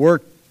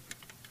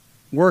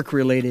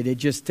 work-related, it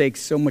just takes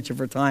so much of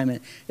our time.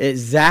 It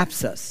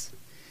zaps us.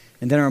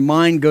 And then our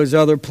mind goes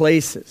other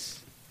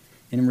places.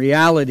 In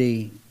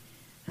reality,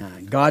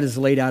 God has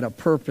laid out a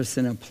purpose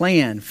and a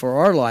plan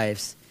for our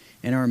lives,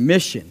 and our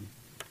mission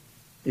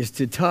is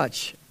to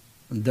touch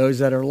those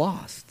that are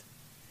lost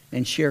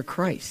and share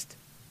Christ.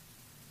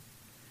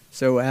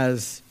 So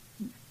as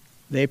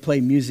they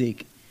play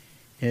music,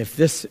 if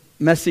this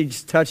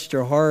message touched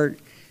your heart,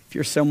 if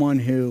you're someone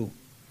who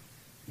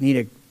need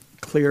a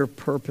clear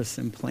purpose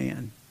and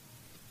plan,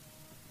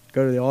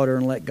 go to the altar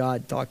and let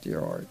God talk to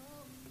your heart.